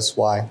with this?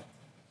 Why?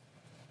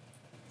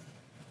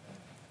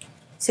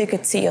 So you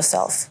could see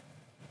yourself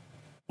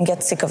and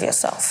get sick of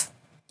yourself,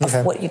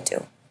 of what you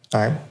do.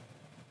 All right.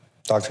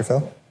 Dr.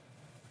 Phil?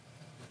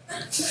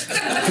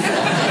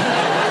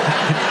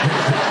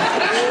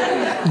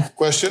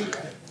 Question?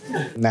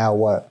 Now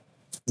what?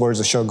 Where's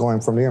the show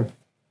going from here?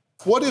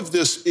 What if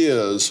this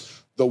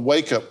is the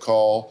wake-up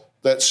call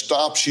that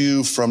stops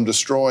you from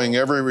destroying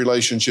every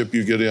relationship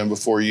you get in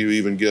before you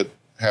even get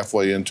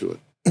halfway into it?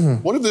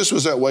 What if this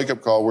was that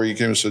wake-up call where you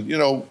came and said,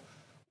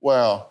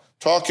 wow,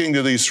 talking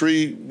to these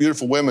three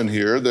beautiful women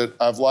here that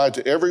I've lied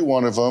to every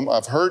one of them,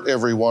 I've hurt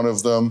every one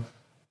of them,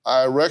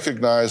 I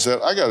recognize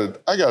that I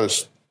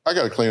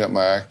gotta clean up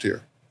my act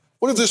here.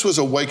 What if this was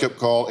a wake-up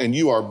call and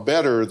you are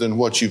better than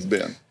what you've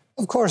been?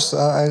 Of course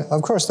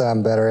that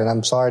I'm better, and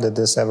I'm sorry that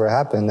this ever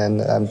happened,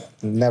 and I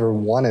never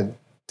wanted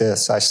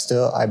this.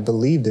 I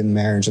believed in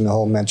marriage and the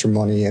whole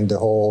matrimony and the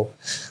whole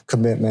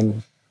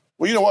commitment.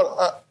 Well, you know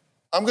what?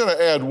 I'm going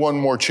to add one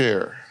more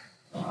chair.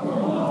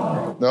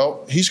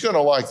 No, he's going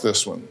to like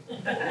this one.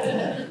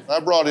 I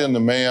brought in the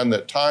man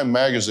that Time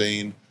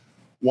magazine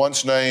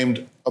once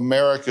named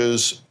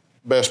America's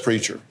best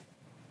preacher.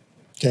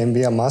 Can he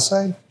be on my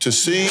side? To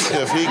see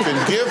if he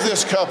can give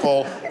this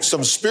couple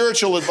some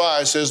spiritual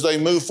advice as they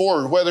move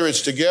forward, whether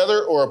it's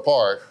together or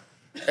apart.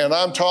 And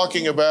I'm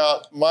talking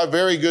about my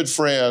very good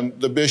friend,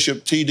 the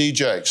Bishop T.D.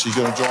 Jakes. He's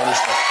going to join us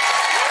now.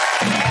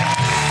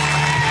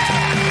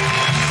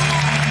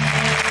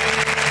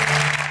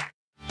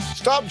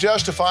 Stop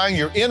justifying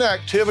your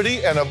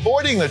inactivity and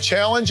avoiding the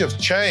challenge of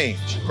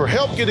change. For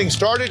help getting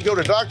started, go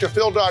to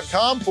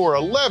drphil.com for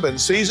 11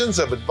 seasons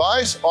of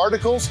advice,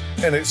 articles,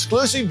 and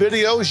exclusive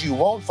videos you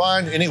won't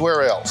find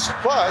anywhere else.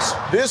 Plus,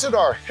 visit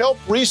our Help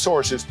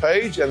Resources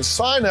page and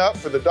sign up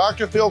for the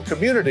Dr. Phil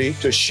community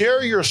to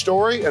share your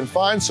story and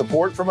find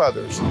support from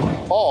others.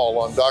 All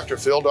on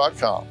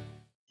drphil.com.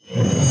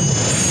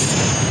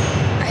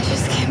 I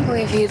can't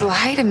believe you'd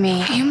lie to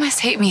me. You must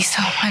hate me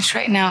so much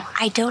right now.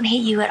 I don't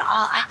hate you at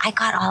all. I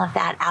got all of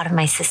that out of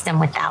my system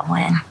with that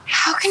one.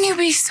 How can you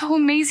be so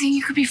amazing?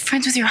 You could be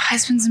friends with your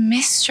husband's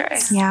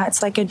mistress. Yeah,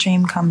 it's like a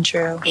dream come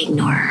true.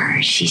 Ignore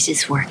her. She's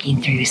just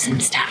working through some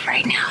stuff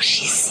right now.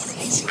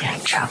 She's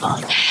got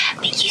trouble.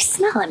 But you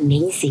smell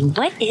amazing.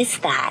 What is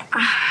that?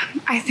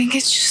 I think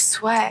it's just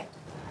sweat.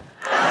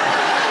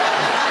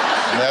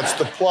 And that's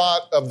the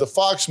plot of the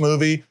Fox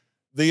movie,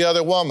 The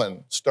Other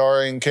Woman,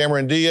 starring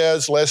Cameron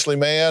Diaz, Leslie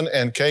Mann,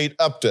 and Kate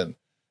Upton.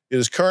 It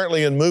is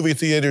currently in movie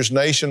theaters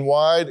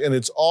nationwide, and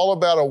it's all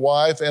about a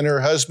wife and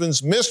her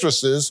husband's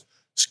mistresses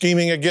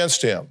scheming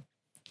against him.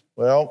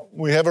 Well,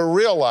 we have a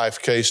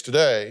real-life case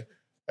today.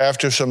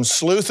 After some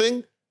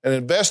sleuthing and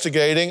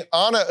investigating,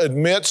 Ana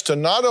admits to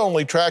not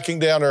only tracking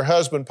down her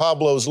husband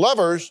Pablo's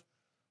lovers,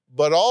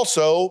 but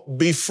also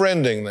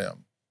befriending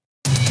them.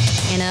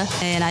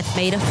 And I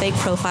made a fake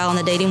profile on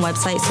the dating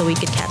website so we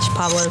could catch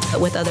Pablo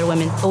with other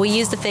women. We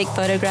used a fake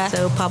photograph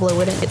so Pablo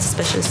wouldn't get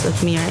suspicious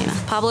of me or Ana.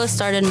 Pablo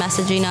started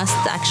messaging us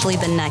actually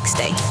the next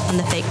day on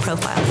the fake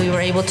profile. We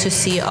were able to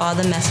see all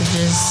the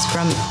messages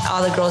from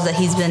all the girls that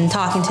he's been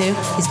talking to.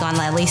 He's gone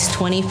at least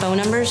 20 phone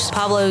numbers.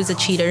 Pablo is a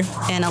cheater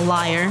and a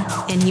liar,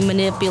 and he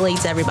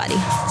manipulates everybody,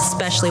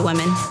 especially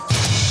women.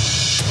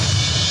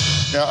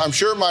 Now, I'm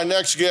sure my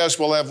next guest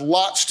will have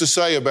lots to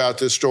say about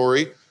this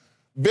story.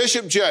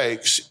 Bishop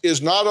Jakes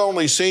is not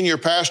only senior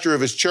pastor of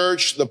his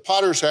church, the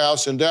Potter's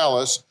House in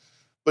Dallas,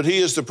 but he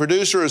is the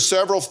producer of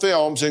several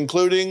films,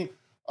 including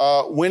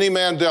Winnie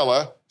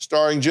Mandela,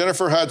 starring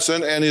Jennifer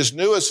Hudson, and his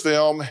newest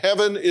film,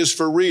 Heaven is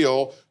for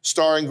Real,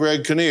 starring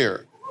Greg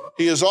Kinnear.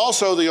 He is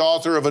also the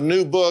author of a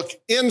new book,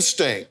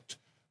 Instinct,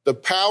 The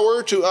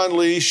Power to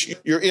Unleash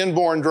Your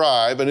Inborn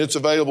Drive, and it's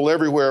available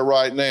everywhere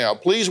right now.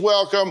 Please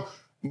welcome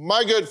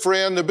my good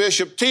friend, the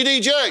Bishop T.D.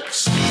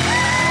 Jakes.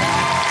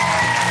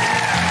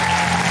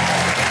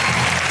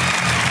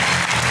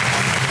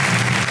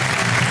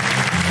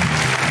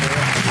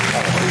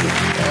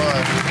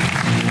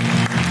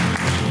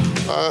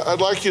 I'd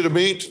like you to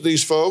meet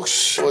these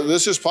folks.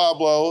 This is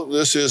Pablo.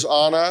 This is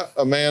Ana,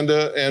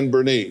 Amanda, and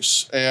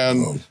Bernice.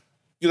 And,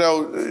 you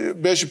know,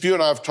 Bishop, you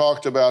and I have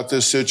talked about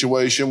this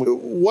situation.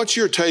 What's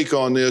your take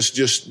on this,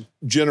 just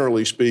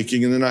generally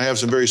speaking? And then I have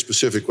some very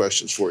specific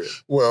questions for you.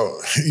 Well,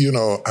 you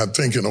know, I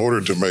think in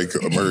order to make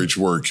a marriage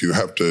work, you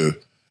have to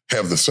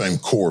have the same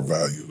core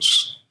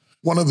values.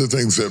 One of the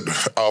things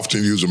that I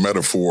often use a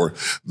metaphor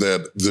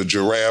that the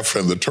giraffe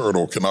and the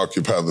turtle can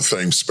occupy the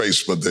same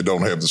space, but they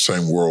don't have the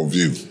same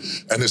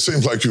worldview. And it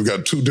seems like you've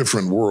got two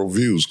different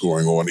worldviews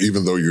going on,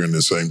 even though you're in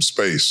the same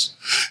space.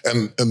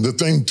 And the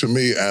thing to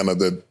me, Ana,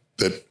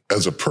 that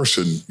as a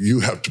person, you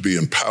have to be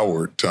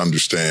empowered to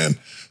understand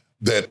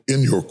that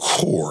in your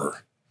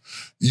core,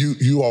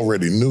 you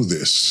already knew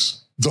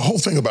this. The whole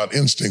thing about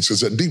instincts is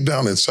that deep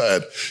down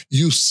inside,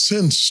 you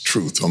sense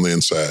truth on the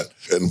inside.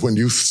 And when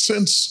you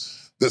sense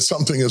that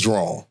something is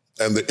wrong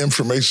and the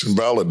information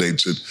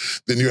validates it,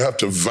 then you have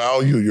to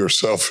value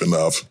yourself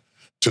enough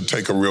to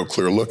take a real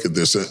clear look at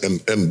this.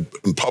 And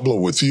Pablo,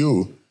 with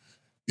you,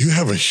 you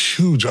have a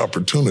huge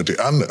opportunity.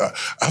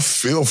 I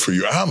feel for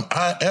you.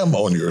 I am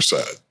on your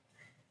side.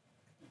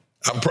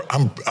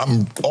 I'm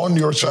on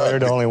your side. You're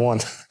the only one.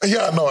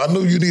 Yeah, I know. I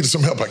knew you needed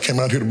some help. I came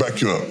out here to back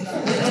you up.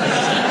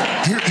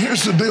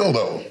 Here's the deal,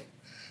 though.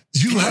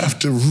 You have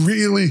to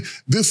really,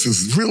 this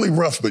is really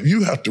rough, but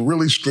you have to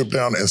really strip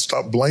down and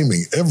stop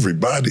blaming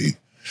everybody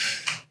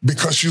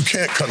because you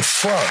can't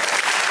confront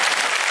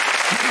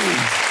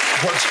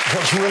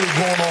what's really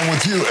going on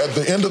with you. At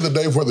the end of the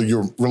day, whether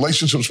your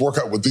relationships work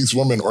out with these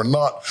women or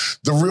not,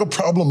 the real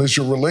problem is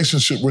your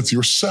relationship with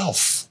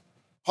yourself.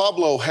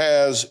 Pablo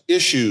has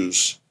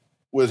issues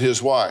with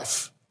his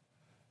wife.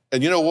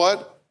 And you know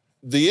what?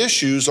 The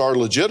issues are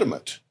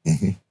legitimate.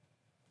 Mm-hmm.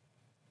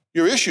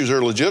 Your issues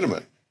are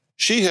legitimate.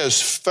 She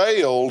has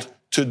failed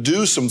to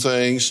do some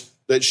things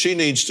that she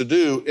needs to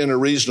do in a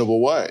reasonable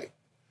way.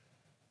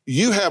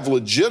 You have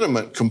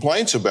legitimate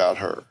complaints about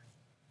her.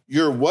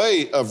 Your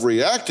way of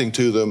reacting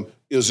to them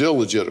is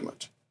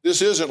illegitimate.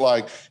 This isn't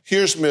like,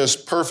 here's Miss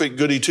Perfect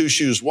Goody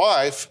Two-Shoes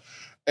wife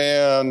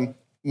and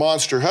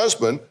monster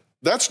husband.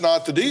 That's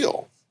not the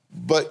deal.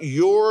 But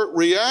your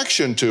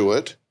reaction to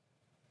it,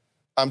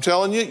 I'm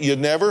telling you, you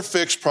never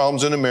fix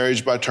problems in a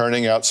marriage by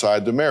turning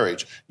outside the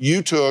marriage.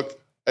 You took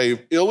an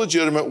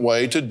illegitimate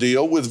way to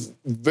deal with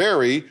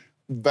very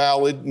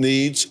valid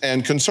needs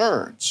and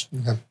concerns.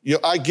 Okay.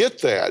 I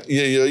get that.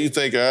 You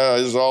think,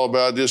 this is all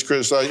about this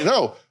criticizing.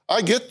 No,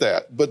 I get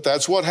that. But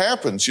that's what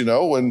happens,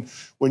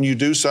 when you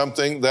do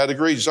something that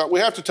egregious. So we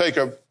have to take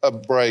a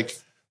break.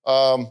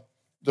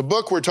 The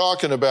book we're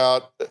talking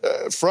about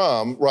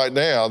from right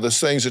now, the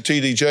things that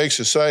T.D. Jakes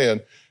is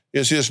saying,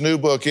 is his new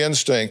book,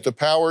 Instinct, The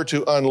Power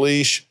to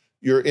Unleash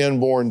Your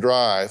Inborn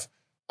Drive.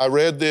 I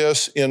read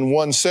this in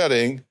one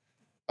setting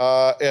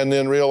and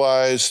then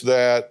realized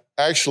that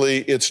actually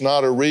it's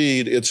not a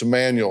read, it's a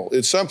manual.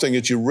 It's something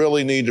that you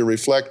really need to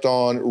reflect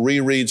on,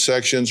 reread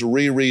sections,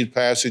 reread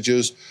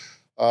passages.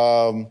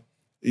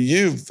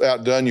 You've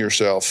outdone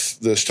yourself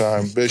this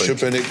time,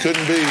 Bishop, and it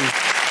couldn't be...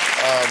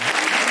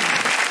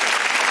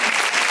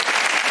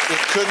 It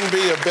couldn't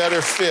be a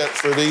better fit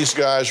for these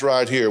guys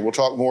right here. We'll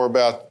talk more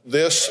about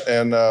this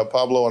and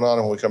Pablo and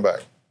Ana when we come back.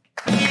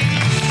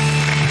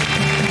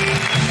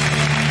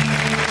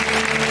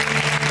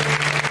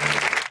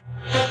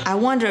 I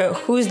wonder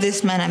who's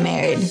this man I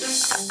married.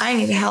 I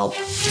need help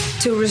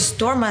to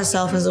restore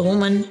myself as a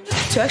woman,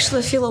 to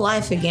actually feel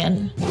alive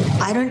again.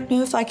 I don't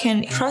know if I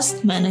can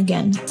trust men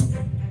again.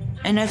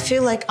 And I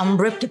feel like I'm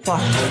ripped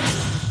apart.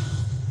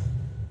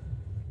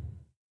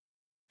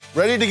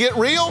 Ready to get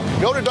real?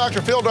 Go to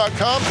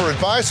drphil.com for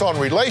advice on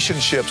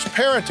relationships,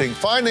 parenting,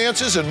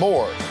 finances, and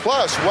more.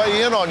 Plus,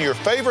 weigh in on your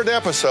favorite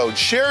episodes,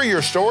 share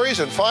your stories,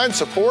 and find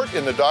support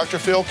in the Dr.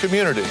 Phil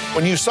community.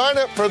 When you sign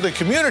up for the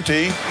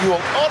community, you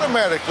will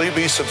automatically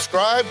be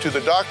subscribed to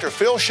the Dr.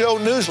 Phil Show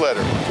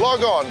newsletter.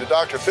 Log on to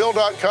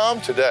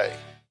drphil.com today.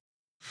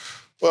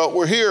 Well,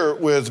 we're here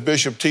with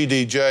Bishop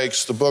T.D.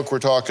 Jakes. The book we're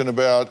talking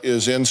about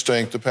is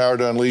Instinct, The Power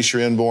to Unleash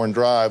Your Inborn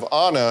Drive.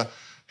 Anna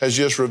has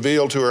just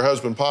revealed to her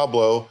husband,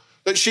 Pablo,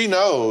 that she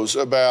knows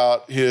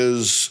about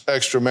his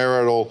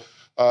extramarital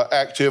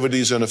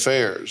activities and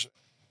affairs.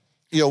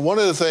 You know, one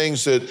of the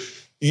things that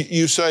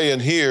you say in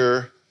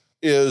here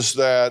is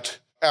that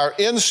our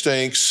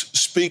instincts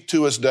speak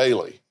to us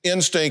daily.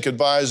 Instinct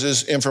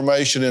advises,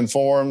 information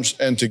informs,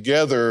 and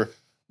together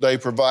they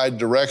provide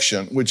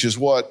direction, which is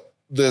what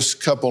this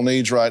couple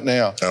needs right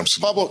now.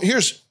 Absolutely. Pablo,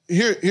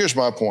 here's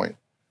my point.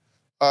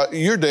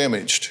 You're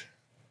damaged.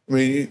 I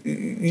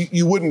mean,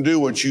 you wouldn't do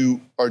what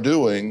you are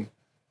doing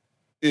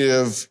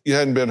if you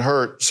hadn't been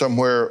hurt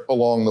somewhere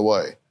along the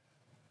way.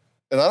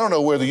 And I don't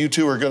know whether you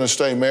two are going to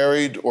stay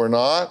married or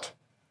not.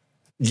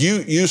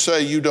 You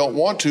say you don't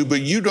want to,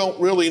 but you don't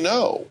really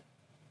know.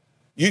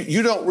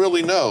 You don't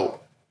really know,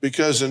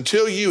 because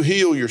until you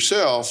heal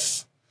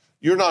yourself,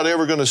 you're not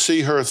ever going to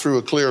see her through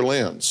a clear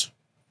lens.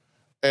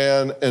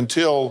 And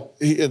until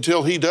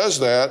he does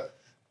that,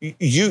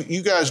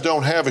 you guys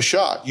don't have a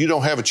shot. You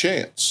don't have a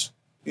chance.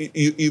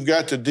 You've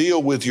got to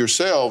deal with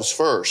yourselves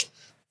first.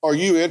 Are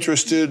you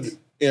interested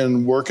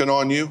in working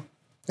on you?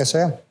 Yes, I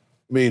am. I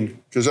mean,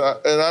 because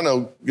I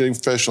know getting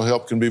professional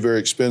help can be very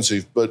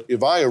expensive, but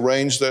if I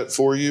arrange that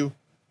for you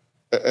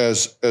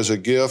as a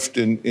gift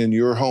in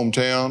your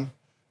hometown,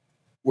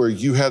 where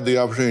you had the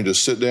opportunity to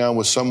sit down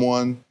with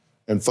someone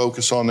and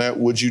focus on that,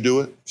 would you do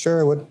it?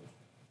 Sure, I would.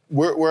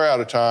 We're out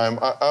of time.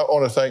 I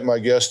want to thank my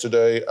guest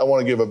today. I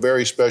want to give a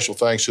very special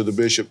thanks to the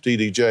Bishop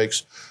T.D.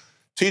 Jakes.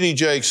 T.D.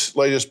 Jakes'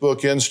 latest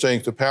book,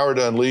 Instinct, The Power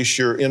to Unleash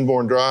Your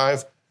Inborn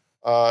Drive,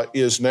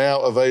 is now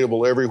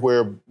available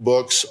everywhere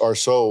books are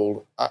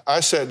sold.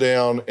 I sat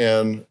down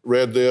and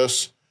read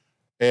this,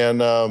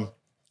 and I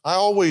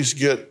always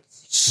get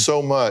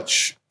so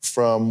much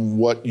from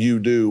what you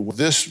do.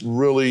 This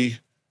really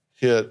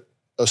hit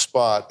a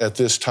spot at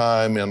this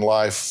time in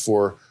life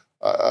for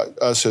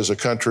us as a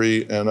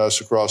country and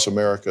us across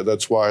America.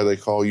 That's why they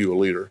call you a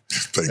leader.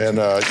 Thank you. And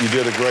you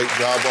did a great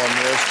job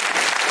on this.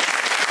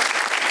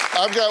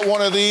 I've got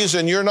one of these,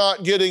 and you're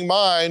not getting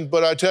mine,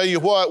 but I tell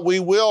you what, we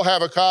will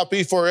have a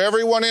copy for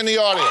everyone in the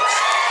audience.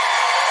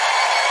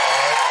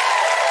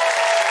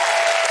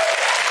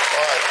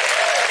 All right.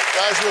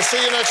 Guys, we'll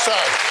see you next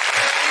time.